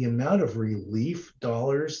 the amount of relief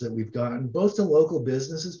dollars that we've gotten, both to local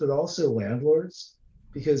businesses, but also landlords,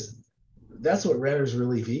 because that's what renters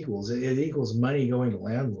relief equals. It equals money going to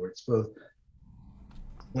landlords, both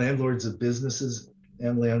landlords of businesses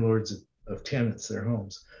and landlords of tenants, their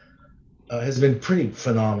homes, has been pretty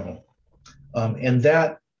phenomenal. And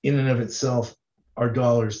that in and of itself are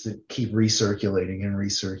dollars that keep recirculating and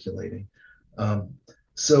recirculating. Um,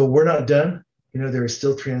 so we're not done. There are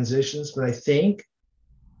still transitions, but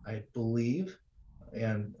I believe,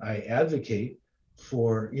 and I advocate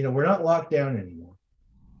for, we're not locked down anymore.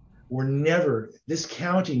 This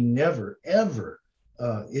county never, ever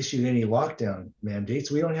issued any lockdown mandates.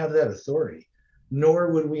 We don't have that authority,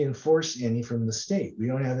 nor would we enforce any from the state. We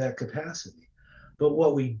don't have that capacity. But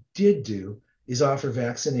what we did do is offer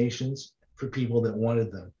vaccinations for people that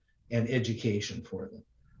wanted them and education for them.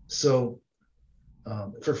 So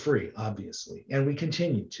for free, obviously, and we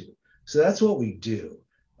continue to. So that's what we do.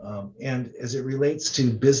 And as it relates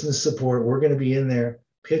to business support, we're going to be in there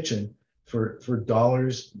pitching for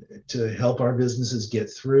dollars to help our businesses get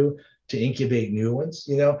through, to incubate new ones.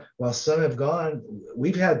 While some have gone,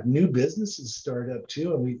 we've had new businesses start up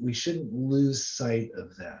too, and we shouldn't lose sight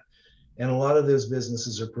of that. And a lot of those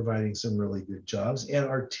businesses are providing some really good jobs. And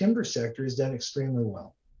our timber sector has done extremely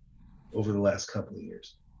well over the last couple of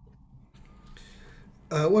years.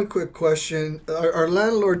 One quick question: our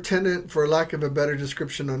landlord tenant, for lack of a better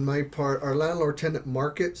description on my part, our landlord tenant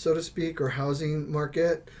market, so to speak, or housing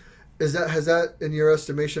market, has that, in your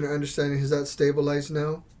estimation or understanding, has that stabilized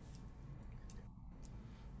now?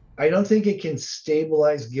 I don't think it can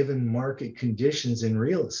stabilize given market conditions in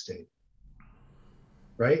real estate,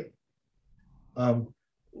 right? Um,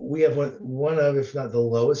 we have one of, if not the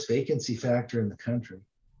lowest vacancy factor in the country.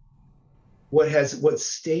 What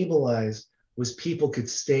stabilized was people could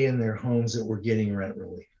stay in their homes that were getting rent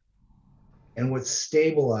relief. And what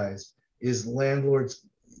stabilized is landlords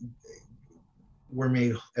were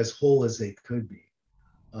made as whole as they could be.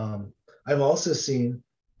 I've also seen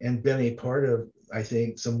and been a part of, I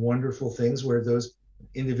think, some wonderful things where those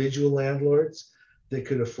individual landlords that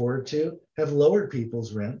could afford to have lowered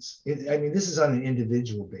people's rents. This is on an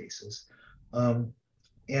individual basis, um,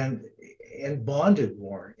 and and bonded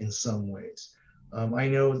more in some ways. I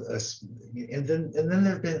know, and then there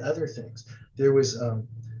have been other things. There was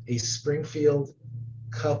a Springfield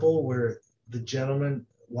couple where the gentleman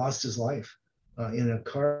lost his life in a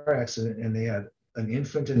car accident, and they had an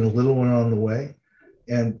infant and a little one on the way.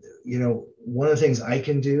 And one of the things I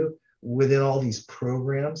can do within all these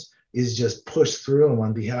programs is just push through them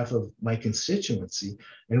on behalf of my constituency.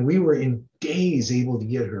 And we were in days able to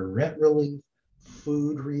get her rent relief,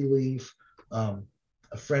 food relief.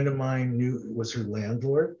 A friend of mine was her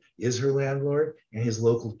landlord, is her landlord, and his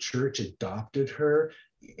local church adopted her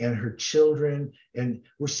and her children. And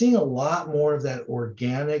we're seeing a lot more of that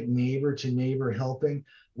organic neighbor to neighbor helping,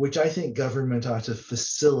 which I think government ought to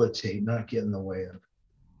facilitate, not get in the way of.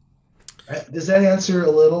 Does that answer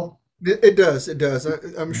a little? It does. It does.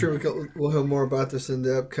 I'm sure we'll hear more about this in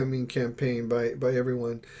the upcoming campaign by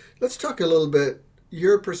everyone. Let's talk a little bit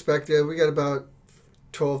your perspective. We got about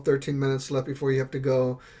 12, 13 minutes left before you have to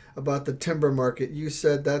go. About the timber market, you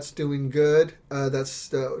said that's doing good. That's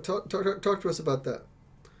talk to us about that.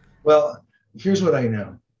 Well, here's what I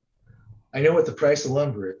know. I know what the price of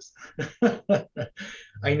lumber is.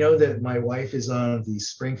 I know that my wife is on the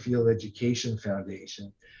Springfield Education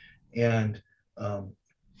Foundation, and um,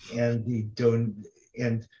 and the don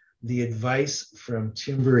and the advice from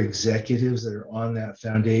timber executives that are on that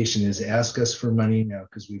foundation is ask us for money now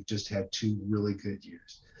because we've just had 2 really good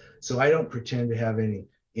years. So I don't pretend to have any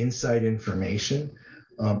inside information.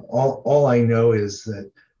 All I know is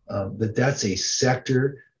that that's a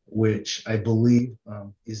sector which I believe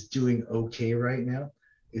is doing okay right now,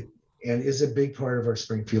 it, and is a big part of our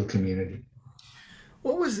Springfield community.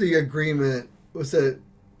 What was the agreement? Was it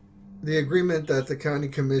the agreement that the county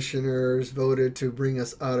commissioners voted to bring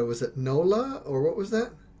us out of? Was it NOLA or what was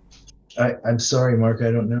that? I'm sorry, Mark,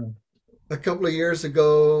 I don't know. A couple of years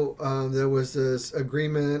ago, there was this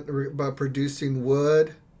agreement about producing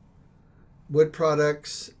wood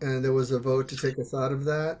products, and there was a vote to take us out of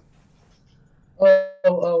that.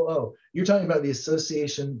 Oh. You're talking about the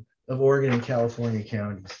Association of Oregon and California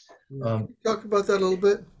Counties. Yeah. Can Um, you talk about that a little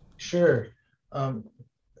bit? sure. Um,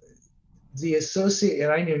 the associate,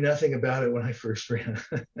 and I knew nothing about it when I first ran.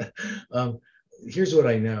 um, Here's what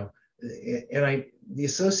I know. The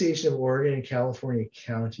Association of Oregon and California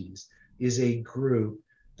Counties is a group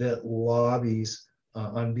that lobbies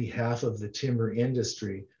on behalf of the timber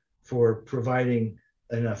industry for providing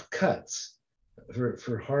enough cuts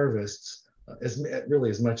for harvests as really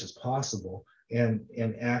as much as possible, and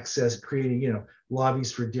access, creating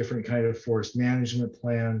lobbies for different kind of forest management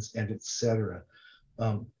plans and etc.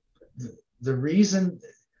 um, the reason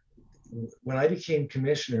when I became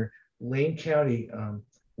commissioner, Lane County,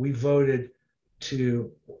 we voted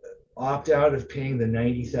to opt out of paying the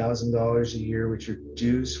 $90,000 a year, which are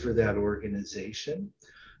dues for that organization.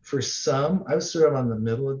 For some, I was sort of on the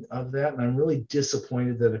middle of that, and I'm really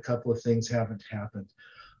disappointed that a couple of things haven't happened.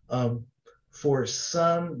 Um, for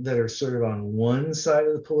some that are sort of on one side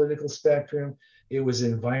of the political spectrum, it was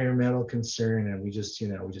environmental concern, and we just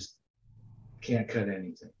can't cut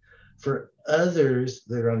anything. For others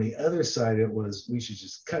that are on the other side, it was we should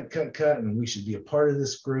just cut, and we should be a part of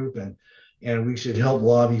this group, and we should help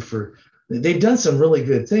lobby for. They've done some really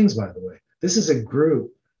good things, by the way. This is a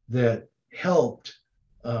group that helped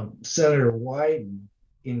Senator Wyden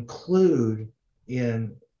include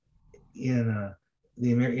in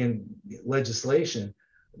the American legislation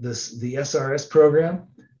the SRS program,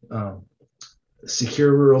 um,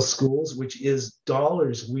 Secure Rural Schools, which is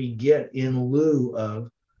dollars we get in lieu of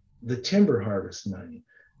the timber harvest money.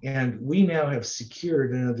 And we now have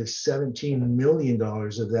secured another $17 million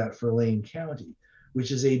of that for Lane County,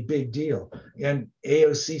 which is a big deal. And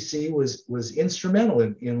AOCC was instrumental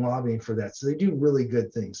in lobbying for that. So they do really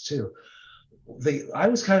good things too. I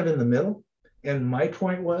was kind of in the middle. And my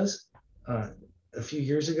point was uh, a few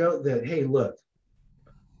years ago that, hey, look,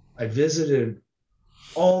 I visited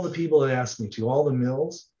all the people that asked me to, all the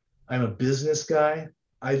mills. I'm a business guy.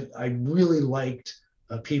 I really liked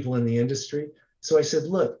people in the industry. So I said,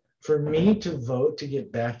 look, for me to vote to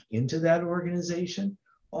get back into that organization,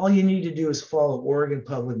 all you need to do is follow Oregon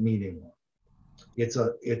Public Meeting Law. It's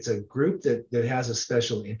a group that has a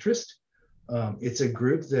special interest. It's a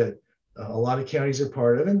group that a lot of counties are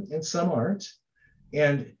part of, and some aren't.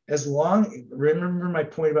 And as long, remember my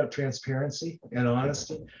point about transparency and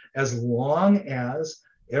honesty, as long as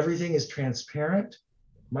everything is transparent,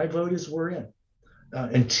 my vote is we're in.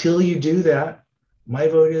 Until you do that, my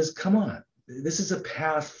vote is come on. This is a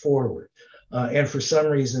path forward. And for some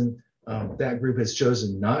reason, that group has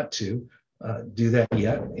chosen not to do that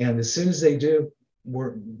yet. And as soon as they do,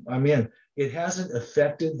 I'm in. It hasn't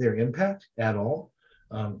affected their impact at all.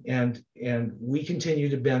 And we continue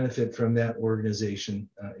to benefit from that organization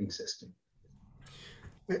existing.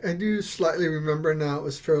 I do slightly remember now. It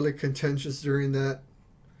was fairly contentious during that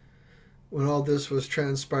when all this was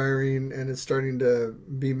transpiring, and it's starting to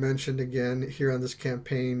be mentioned again here on this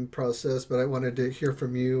campaign process. But I wanted to hear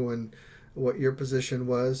from you and what your position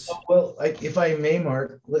was. Well, if I may,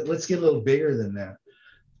 Mark, let's get a little bigger than that.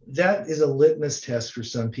 That is a litmus test for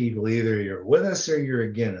some people. Either you're with us or you're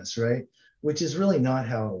against us, right? Which is really not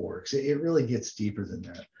how it works. It really gets deeper than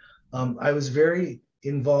that. I was very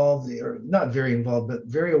involved, or not very involved, but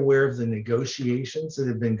very aware of the negotiations that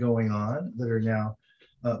have been going on that are now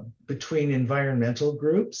between environmental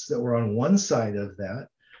groups that were on one side of that,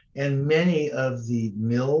 and many of the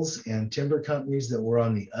mills and timber companies that were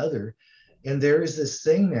on the other. And there is this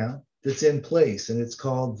thing now that's in place, and it's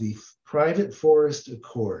called the Private Forest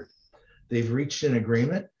Accord. They've reached an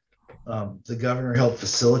agreement. The governor helped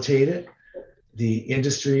facilitate it. The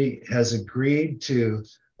industry has agreed to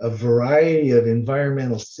a variety of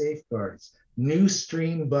environmental safeguards, new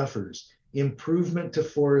stream buffers, improvement to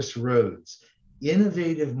forest roads,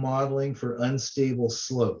 innovative modeling for unstable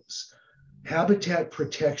slopes, habitat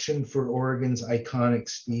protection for Oregon's iconic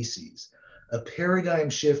species, a paradigm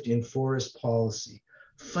shift in forest policy,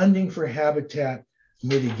 funding for habitat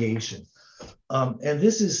mitigation. And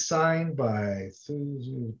this is signed by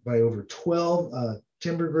over 12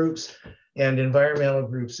 timber groups and environmental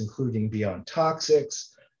groups, including Beyond Toxics,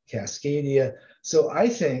 Cascadia. So I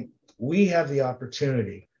think we have the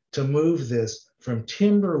opportunity to move this from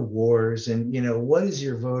timber wars and, what is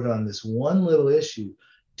your vote on this one little issue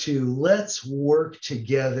to let's work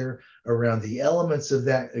together around the elements of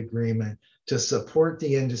that agreement to support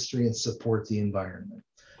the industry and support the environment.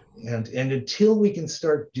 And until we can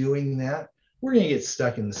start doing that, we're going to get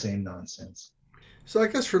stuck in the same nonsense. So I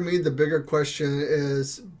guess for me, the bigger question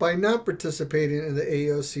is by not participating in the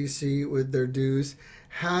AOCC with their dues,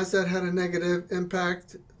 has that had a negative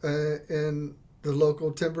impact in the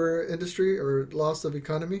local timber industry or loss of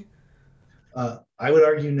economy? I would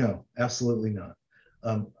argue no, absolutely not.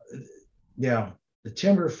 Um, Now, the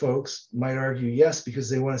timber folks might argue yes because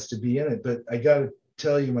they want us to be in it, but I got to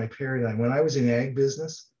tell you my paradigm. When I was in ag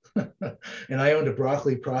business and I owned a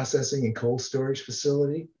broccoli processing and cold storage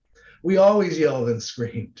facility, we always yelled and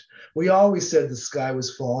screamed. We always said the sky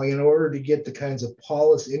was falling in order to get the kinds of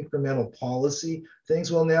policy, incremental policy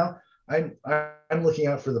things. Well, now I'm looking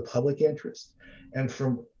out for the public interest, and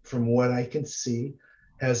from what I can see,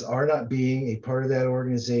 has our not being a part of that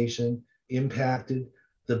organization impacted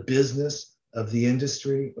the business of the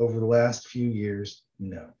industry over the last few years?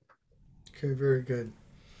 No. Okay, very good.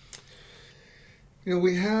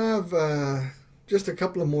 We have just a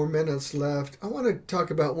couple of more minutes left. I want to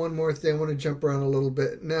talk about one more thing. I want to jump around a little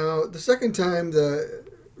bit. Now, the second time the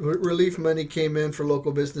relief money came in for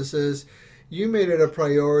local businesses, you made it a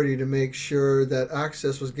priority to make sure that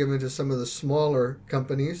access was given to some of the smaller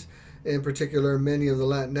companies, in particular, many of the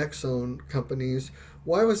Latinx owned companies.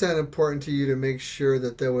 Why was that important to you to make sure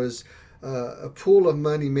that there was a pool of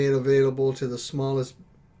money made available to the smallest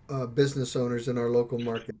business owners in our local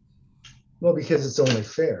market? Well, because it's only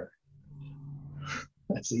fair.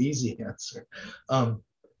 That's the easy answer. Um,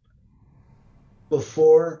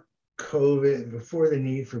 before COVID, before the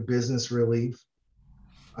need for business relief,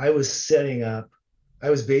 I was setting up, I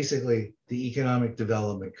was basically the Economic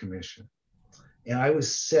Development Commission, and I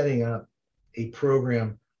was setting up a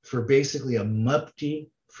program for basically a MUPTI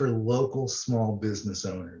for local small business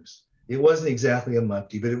owners. It wasn't exactly a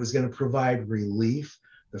MUPTI, but it was going to provide relief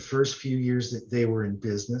the first few years that they were in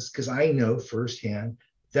business, because I know firsthand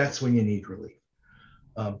that's when you need relief.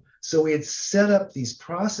 So we had set up these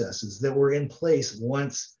processes that were in place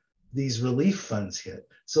once these relief funds hit.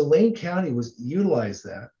 So Lane County was utilized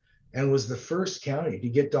that and was the first county to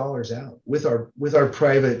get dollars out with our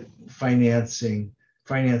private finance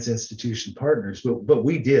institution partners. But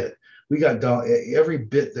we did. We got every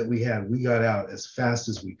bit that we had. We got out as fast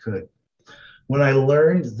as we could. When I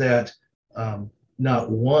learned that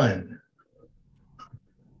not one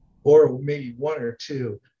or maybe one or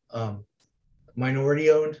two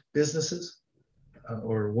minority-owned businesses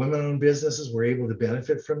or women-owned businesses were able to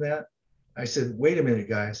benefit from that, I said, wait a minute,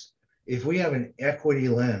 guys. If we have an equity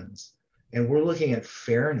lens and we're looking at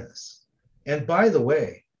fairness, and by the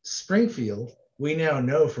way, Springfield, we now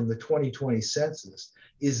know from the 2020 census,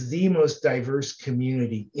 is the most diverse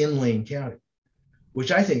community in Lane County,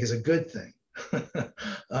 which I think is a good thing.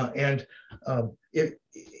 And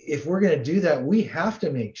if we're going to do that, we have to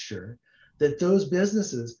make sure that those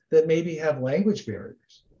businesses that maybe have language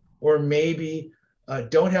barriers or maybe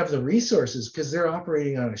don't have the resources because they're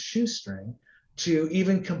operating on a shoestring to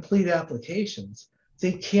even complete applications,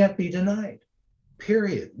 they can't be denied.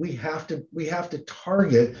 Period. We have to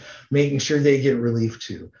target making sure they get relief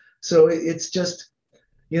too. So it's just,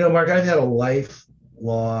 Mark, I've had a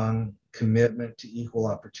lifelong commitment to equal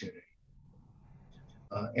opportunity.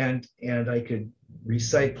 And I could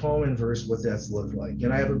recite poem and verse what that's looked like.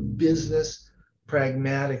 And I have a business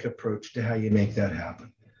pragmatic approach to how you make that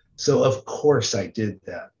happen. So of course I did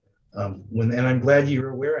that. And I'm glad you were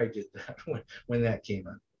aware I did that when that came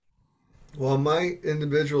up. Well, my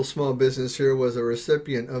individual small business here was a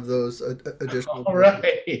recipient of those additional All grants.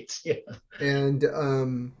 right. Yeah.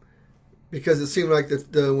 And because it seemed like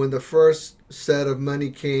when the first set of money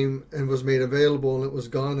came and was made available and it was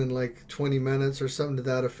gone in like 20 minutes or something to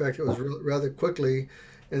that effect, it was rather quickly.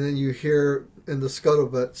 And then you hear in the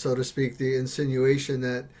scuttlebutt, so to speak, the insinuation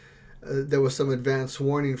that there was some advance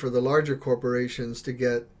warning for the larger corporations to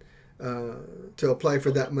get to apply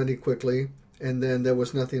for that money quickly. and then there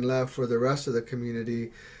was nothing left for the rest of the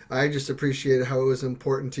community. I just appreciated how it was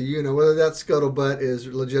important to you. Now, whether that scuttlebutt is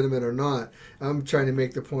legitimate or not, I'm trying to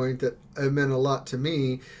make the point that it meant a lot to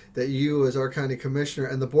me that you, as our county commissioner,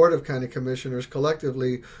 and the board of county commissioners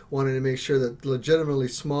collectively wanted to make sure that legitimately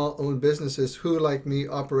small owned businesses who, like me,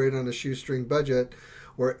 operate on a shoestring budget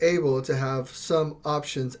were able to have some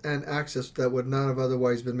options and access that would not have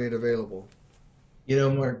otherwise been made available.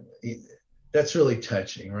 Mark, that's really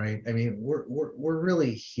touching, right? I mean, we're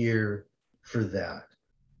really here for that,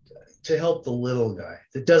 to help the little guy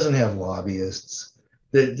that doesn't have lobbyists,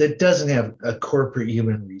 that doesn't have a corporate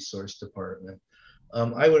human resource department.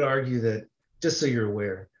 I would argue that, just so you're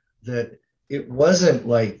aware, that it wasn't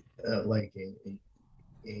like a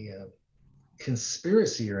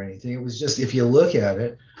conspiracy or anything. It was just, if you look at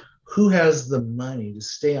it, who has the money to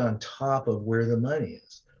stay on top of where the money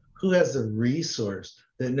is? Who has the resource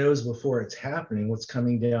that knows before it's happening what's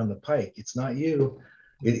coming down the pike? It's not you.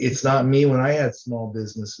 It's not me when I had small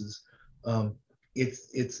businesses. Um,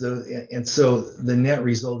 it's the and so the net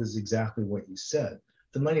result is exactly what you said.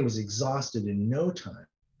 The money was exhausted in no time.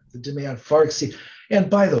 The demand far exceeded. And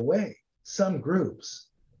by the way, some groups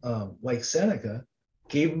like Seneca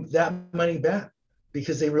gave that money back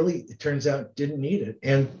because they really, it turns out, didn't need it,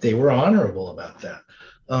 and they were honorable about that.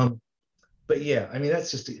 Um, but yeah, I mean,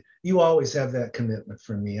 that's just, you always have that commitment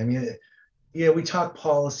from me. I mean, yeah, we talk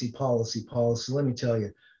policy, policy, policy. Let me tell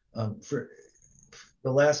you, for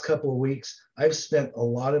the last couple of weeks, I've spent a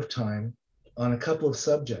lot of time on a couple of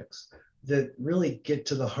subjects that really get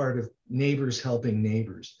to the heart of neighbors helping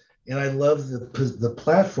neighbors. And I love the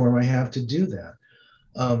platform I have to do that.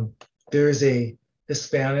 Um, there's a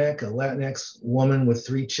Hispanic, a Latinx woman with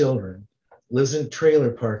 3 children, lives in a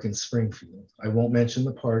trailer park in Springfield. I won't mention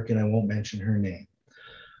the park and I won't mention her name.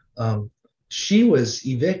 Um, she was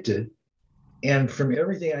evicted, and from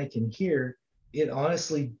everything I can hear, it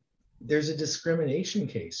honestly, there's a discrimination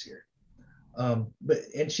case here.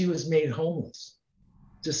 And she was made homeless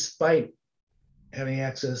despite having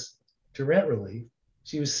access to rent relief.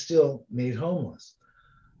 She was still made homeless.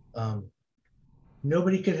 Um,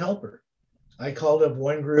 Nobody could help her. I called up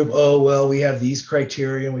one group. Oh, well, we have these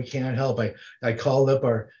criteria and we can't help. I called up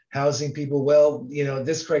our housing people. Well,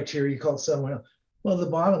 this criteria, you called someone else. Well, the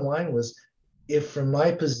bottom line was, if from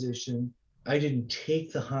my position, I didn't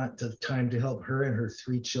take the time to help her and her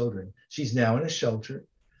 3 children, she's now in a shelter.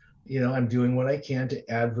 I'm doing what I can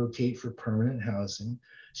to advocate for permanent housing.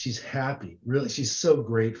 She's happy, really. She's so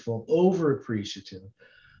grateful, over appreciative.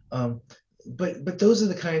 Um, but those are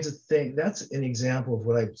the kinds of things. That's an example of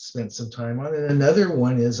what I've spent some time on. And another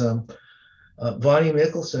one is Vonnie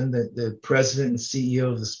Mickelson, the president and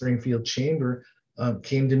CEO of the Springfield Chamber,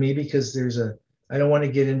 came to me because I don't want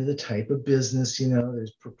to get into the type of business,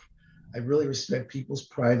 I really respect people's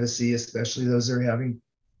privacy, especially those that are having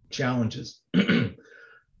challenges.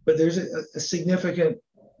 But there's a significant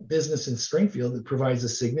business in Springfield that provides a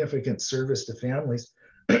significant service to families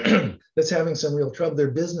that's having some real trouble. Their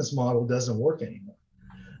business model doesn't work anymore.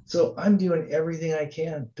 So I'm doing everything I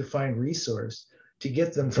can to find resource to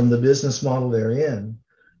get them from the business model they're in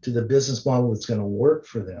to the business model that's going to work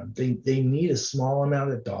for them. They need a small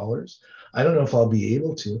amount of dollars. I don't know if I'll be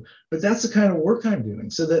able to, but that's the kind of work I'm doing,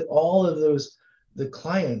 so that all of the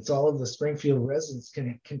clients, all of the Springfield residents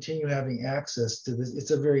can continue having access to this.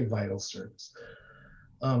 It's a very vital service.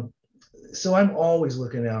 Um, so I'm always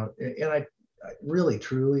looking out, and I really,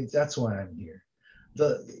 truly, that's why I'm here.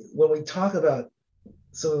 When we talk about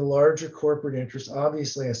some of the larger corporate interests,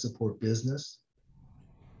 obviously I support business,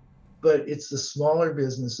 but it's the smaller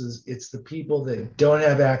businesses, it's the people that don't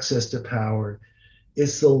have access to power,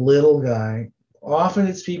 it's the little guy. Often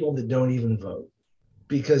it's people that don't even vote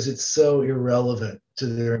because it's so irrelevant to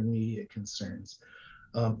their immediate concerns.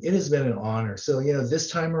 It has been an honor. So, this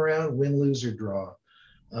time around, win, lose, or draw,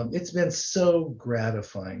 it's been so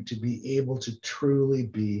gratifying to be able to truly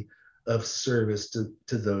be of service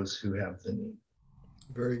to those who have the need.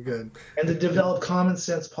 Very good. And to develop common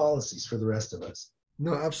sense policies for the rest of us.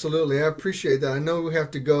 No, absolutely. I appreciate that. I know we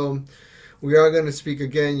have to go. We are going to speak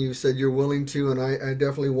again. You said you're willing to, and I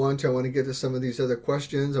definitely want to. I want to get to some of these other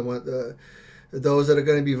questions. I want those that are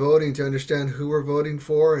going to be voting to understand who we're voting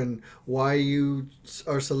for and why you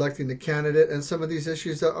are selecting the candidate, and some of these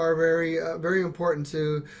issues that are very, very important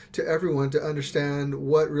to everyone to understand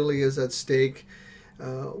what really is at stake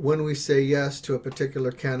when we say yes to a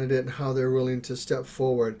particular candidate and how they're willing to step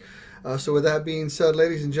forward. So with that being said,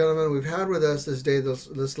 ladies and gentlemen, we've had with us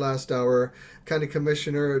this last hour County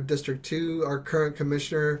Commissioner District 2, our current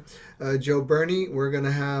Commissioner, Joe Berney. We're going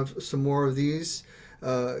to have some more of these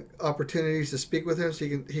opportunities to speak with him so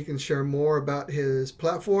he can share more about his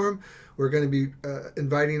platform. We're going to be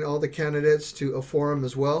inviting all the candidates to a forum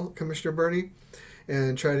as well, Commissioner Berney,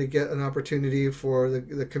 and try to get an opportunity for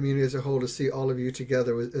the community as a whole to see all of you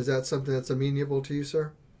together. Is that something that's amenable to you,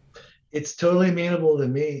 sir? It's totally amenable to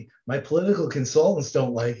me. My political consultants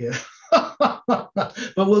don't like it,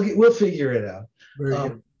 but we'll figure it out. Very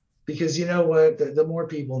good. Um, because you know what, the more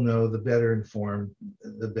people know, the better informed,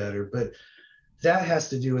 the better. But that has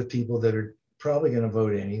to do with people that are probably going to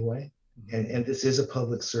vote anyway, and this is a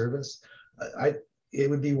public service. I It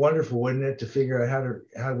would be wonderful, wouldn't it, to figure out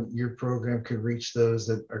how your program could reach those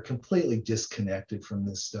that are completely disconnected from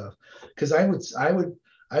this stuff? Because I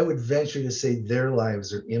would venture to say their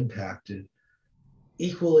lives are impacted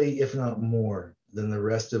equally, if not more, than the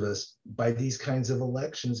rest of us by these kinds of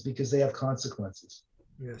elections because they have consequences.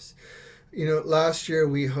 Yes. Last year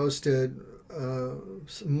we hosted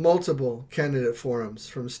multiple candidate forums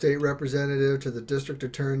from state representative to the district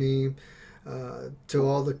attorney to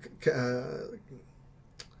all the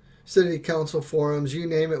city council forums, you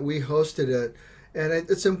name it, we hosted it. And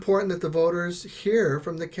it's important that the voters hear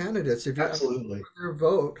from the candidates. If you're asking Absolutely. for their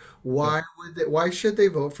vote, Yeah. why should they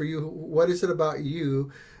vote for you? What is it about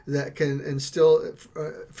you that can instill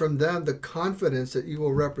from them the confidence that you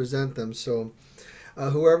will represent them? So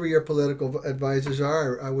whoever your political advisors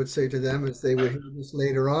are, I would say to them as they would hear this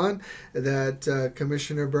later on that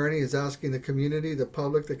Commissioner Berney is asking the community, the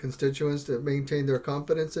public, the constituents to maintain their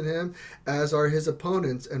confidence in him, as are his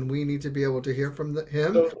opponents, and we need to be able to hear from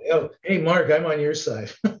him So, oh, hey, Mark, I'm on your side.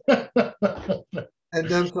 and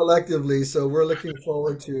them collectively. So we're looking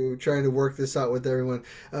forward to trying to work this out with everyone.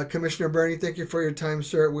 Commissioner Berney, thank you for your time,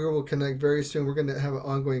 sir. We will connect very soon. We're going to have an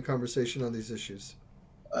ongoing conversation on these issues.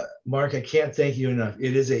 Mark, I can't thank you enough.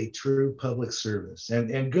 It is a true public service,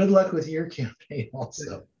 and good luck with your campaign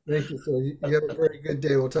also. Thank you, sir. You have a very good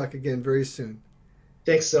day. We'll talk again very soon.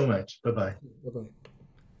 Thanks so much. Bye bye. Bye bye.